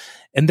 perhaps,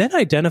 and then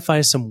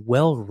identify some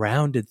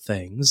well-rounded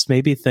things,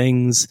 maybe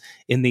things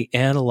in the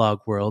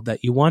analog world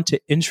that you want to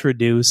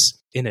introduce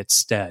in its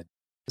stead.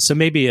 So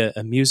maybe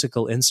a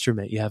musical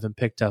instrument you haven't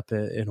picked up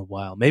in a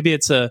while. Maybe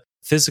it's a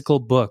physical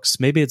books.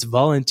 Maybe it's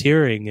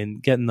volunteering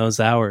and getting those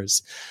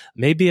hours.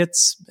 Maybe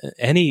it's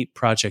any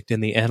project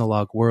in the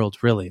analog world,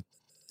 really.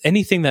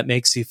 Anything that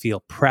makes you feel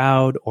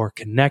proud or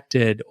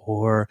connected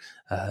or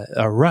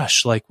a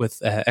rush, like with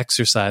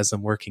exercise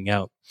and working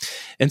out.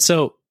 And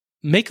so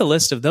make a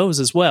list of those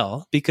as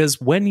well, because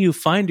when you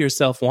find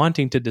yourself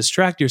wanting to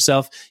distract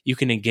yourself, you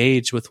can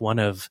engage with one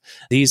of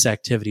these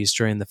activities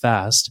during the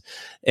fast.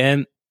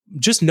 And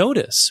just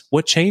notice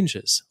what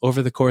changes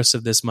over the course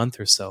of this month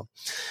or so.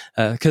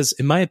 Because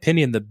in my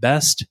opinion, the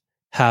best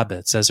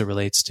habits as it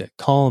relates to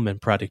calm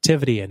and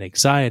productivity and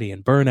anxiety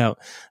and burnout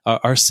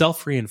are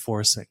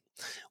self-reinforcing,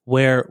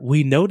 where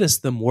we notice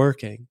them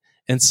working.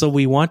 And so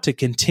we want to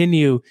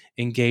continue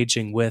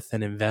engaging with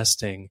and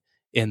investing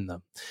in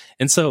them.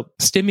 And so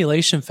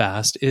stimulation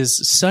fast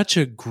is such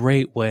a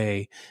great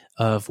way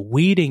of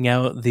weeding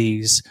out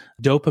these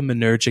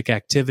dopaminergic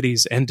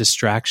activities and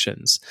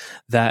distractions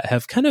that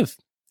have kind of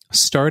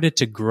started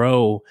to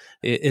grow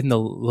in the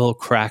little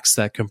cracks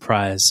that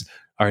comprise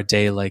our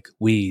day like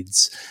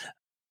weeds.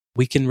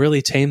 We can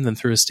really tame them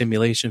through a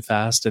stimulation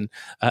fast. And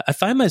I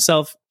find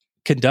myself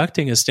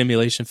conducting a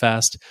stimulation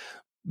fast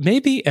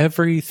maybe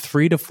every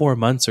 3 to 4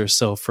 months or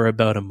so for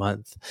about a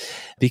month,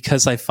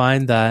 because I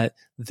find that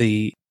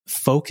the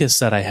focus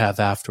that I have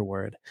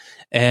afterward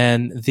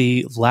and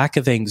the lack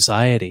of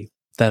anxiety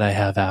that I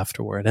have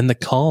afterward and the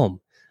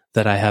calm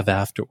that I have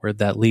afterward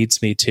that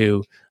leads me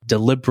to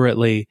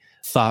deliberately,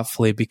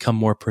 thoughtfully become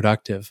more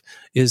productive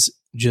is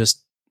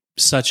just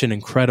such an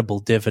incredible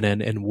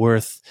dividend and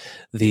worth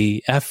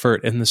the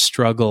effort and the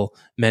struggle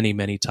many,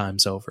 many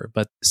times over.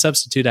 But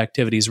substitute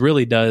activities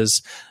really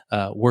does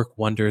work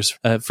wonders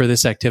for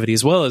this activity,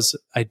 as well as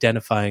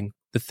identifying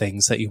the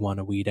things that you want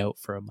to weed out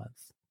for a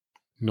month.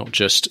 Not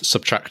just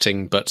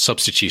subtracting, but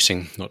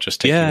substituting, not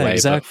just taking away,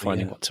 but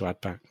finding what to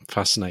add back.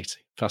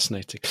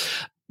 Fascinating.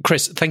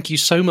 Chris, thank you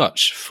so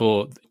much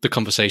for the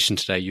conversation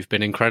today. You've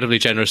been incredibly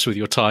generous with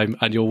your time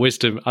and your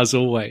wisdom, as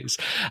always.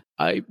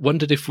 I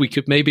wondered if we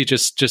could maybe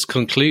just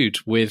conclude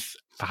with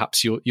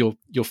perhaps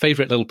your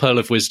favorite little pearl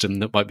of wisdom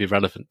that might be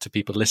relevant to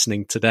people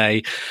listening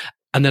today.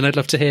 And then I'd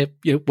love to hear,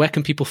 where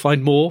can people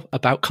find more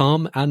about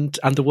Calm and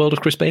the world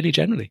of Chris Bailey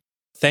generally?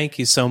 Thank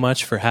you so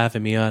much for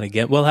having me on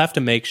again. We'll have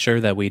to make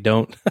sure that we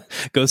don't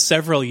go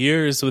several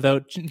years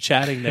without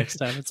chatting next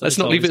time. Let's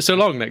not leave it so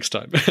long next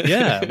time.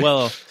 Yeah,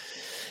 well,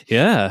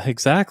 Yeah,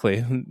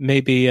 exactly.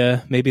 Maybe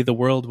the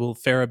world will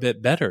fare a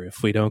bit better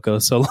if we don't go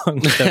so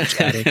long without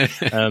chatting.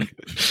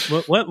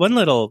 One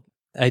little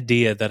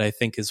idea that I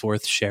think is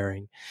worth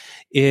sharing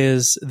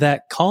is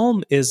that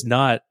calm is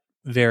not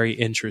very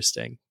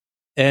interesting.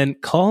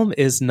 And calm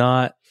is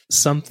not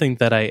something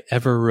that I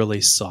ever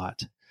really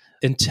sought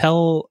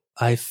until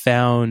I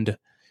found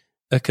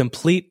a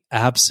complete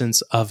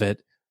absence of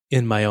it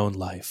in my own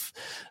life.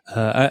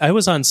 I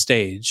was on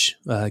stage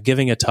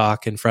giving a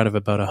talk in front of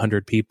about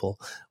 100 people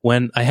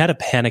when I had a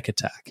panic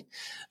attack.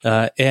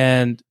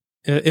 And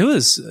it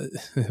was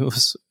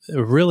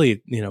a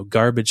really,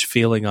 garbage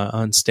feeling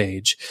on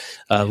stage.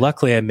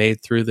 Luckily, I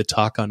made through the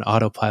talk on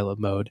autopilot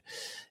mode.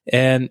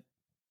 And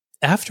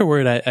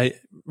afterward, I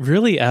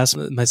really asked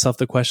myself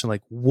the question,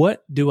 like,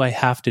 what do I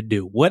have to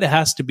do? What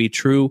has to be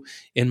true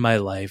in my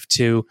life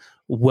to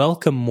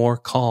welcome more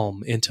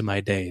calm into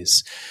my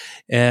days?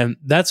 And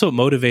that's what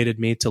motivated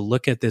me to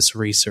look at this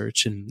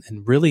research and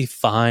really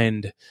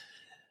find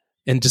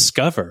and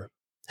discover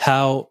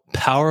how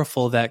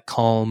powerful that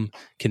calm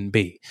can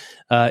be.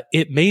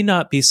 It may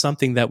not be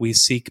something that we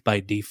seek by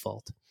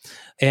default.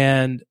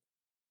 And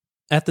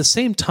at the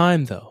same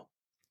time, though,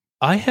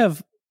 I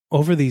have,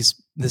 over this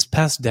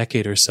past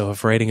decade or so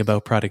of writing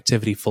about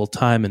productivity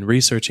full-time and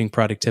researching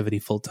productivity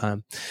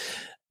full-time,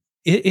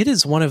 it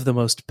is one of the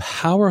most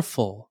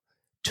powerful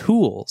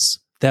tools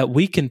that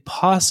we can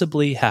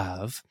possibly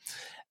have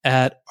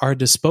at our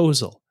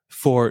disposal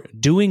for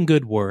doing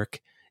good work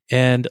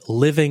and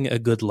living a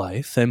good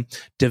life and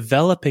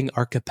developing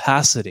our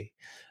capacity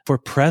for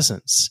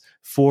presence,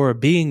 for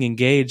being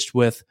engaged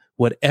with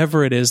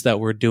whatever it is that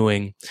we're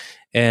doing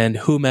and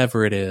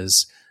whomever it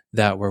is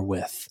that we're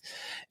with.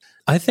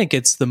 I think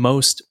it's the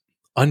most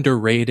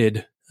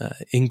underrated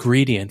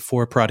ingredient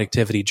for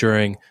productivity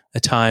during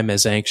a time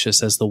as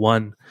anxious as the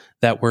one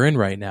that we're in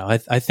right now.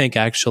 I think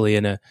actually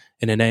in an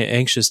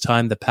anxious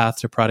time, the path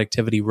to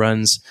productivity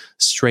runs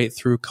straight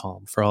through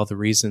calm for all the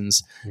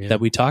reasons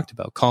that we talked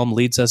about. Calm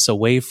leads us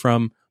away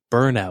from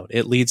burnout.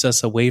 It leads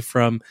us away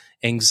from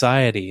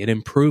anxiety. It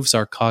improves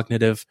our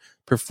cognitive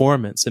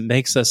performance. It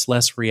makes us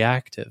less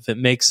reactive. It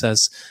makes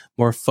us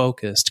more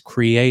focused,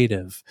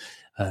 creative,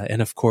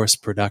 and of course,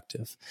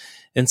 productive.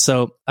 And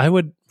so I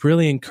would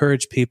really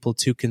encourage people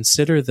to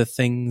consider the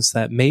things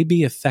that may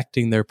be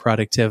affecting their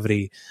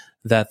productivity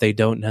that they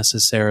don't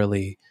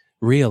necessarily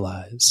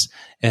realize.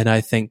 And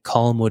I think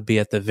calm would be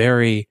at the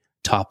very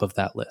top of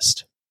that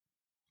list.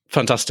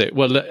 Fantastic.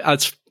 Well,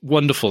 that's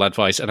wonderful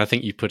advice. And I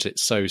think you put it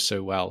so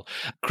well.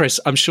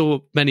 Chris, I'm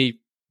sure many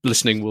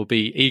listening will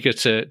be eager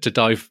to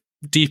dive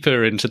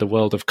deeper into the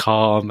world of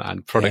calm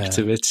and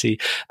productivity.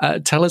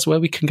 Tell us where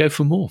we can go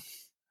for more.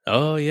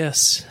 Oh,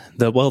 yes.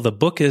 The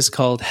book is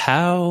called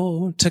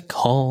How to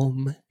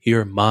Calm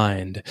Your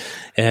Mind.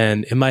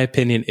 And in my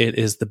opinion, it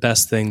is the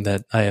best thing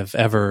that I have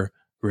ever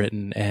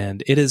written.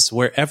 And it is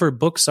wherever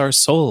books are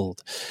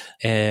sold.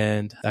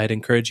 And I'd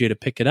encourage you to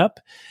pick it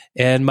up.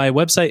 And my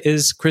website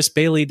is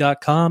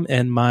chrisbailey.com.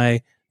 And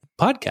my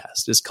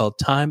podcast is called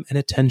Time and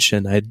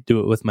Attention. I do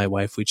it with my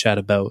wife. We chat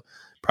about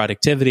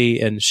productivity,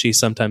 and she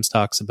sometimes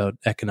talks about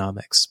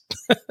economics.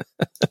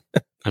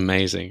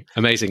 Amazing.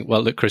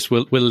 Well, look, Chris,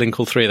 we'll link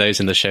all three of those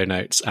in the show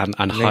notes and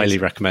highly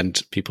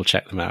recommend people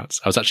check them out.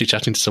 I was actually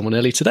chatting to someone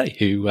earlier today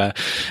who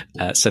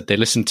said they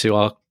listened to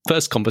our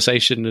first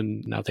conversation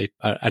and now they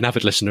are an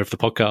avid listener of the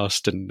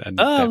podcast and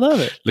I love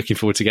it. Looking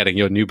forward to getting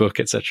your new book,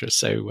 etc.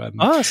 So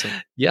awesome.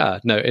 Yeah,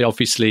 no, it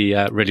obviously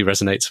really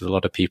resonates with a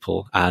lot of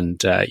people,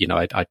 and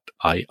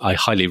I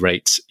highly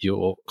rate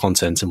your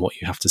content and what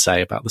you have to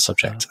say about the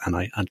subject, and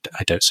I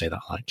don't say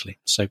that lightly.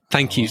 So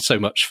thank you so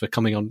much for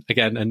coming on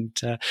again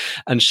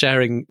and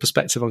sharing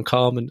perspective on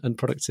calm and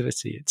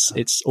productivity.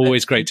 It's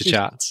always great to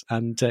chat,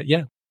 and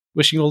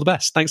wishing you all the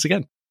best. Thanks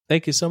again.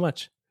 Thank you so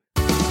much.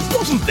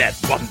 Wasn't that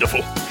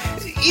wonderful?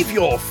 If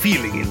you're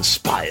feeling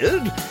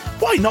inspired,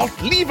 why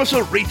not leave us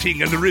a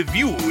rating and a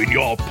review in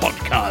your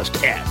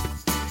podcast app?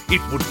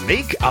 It would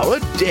make our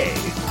day.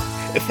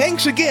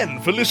 Thanks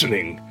again for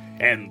listening,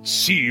 and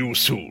see you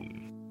soon.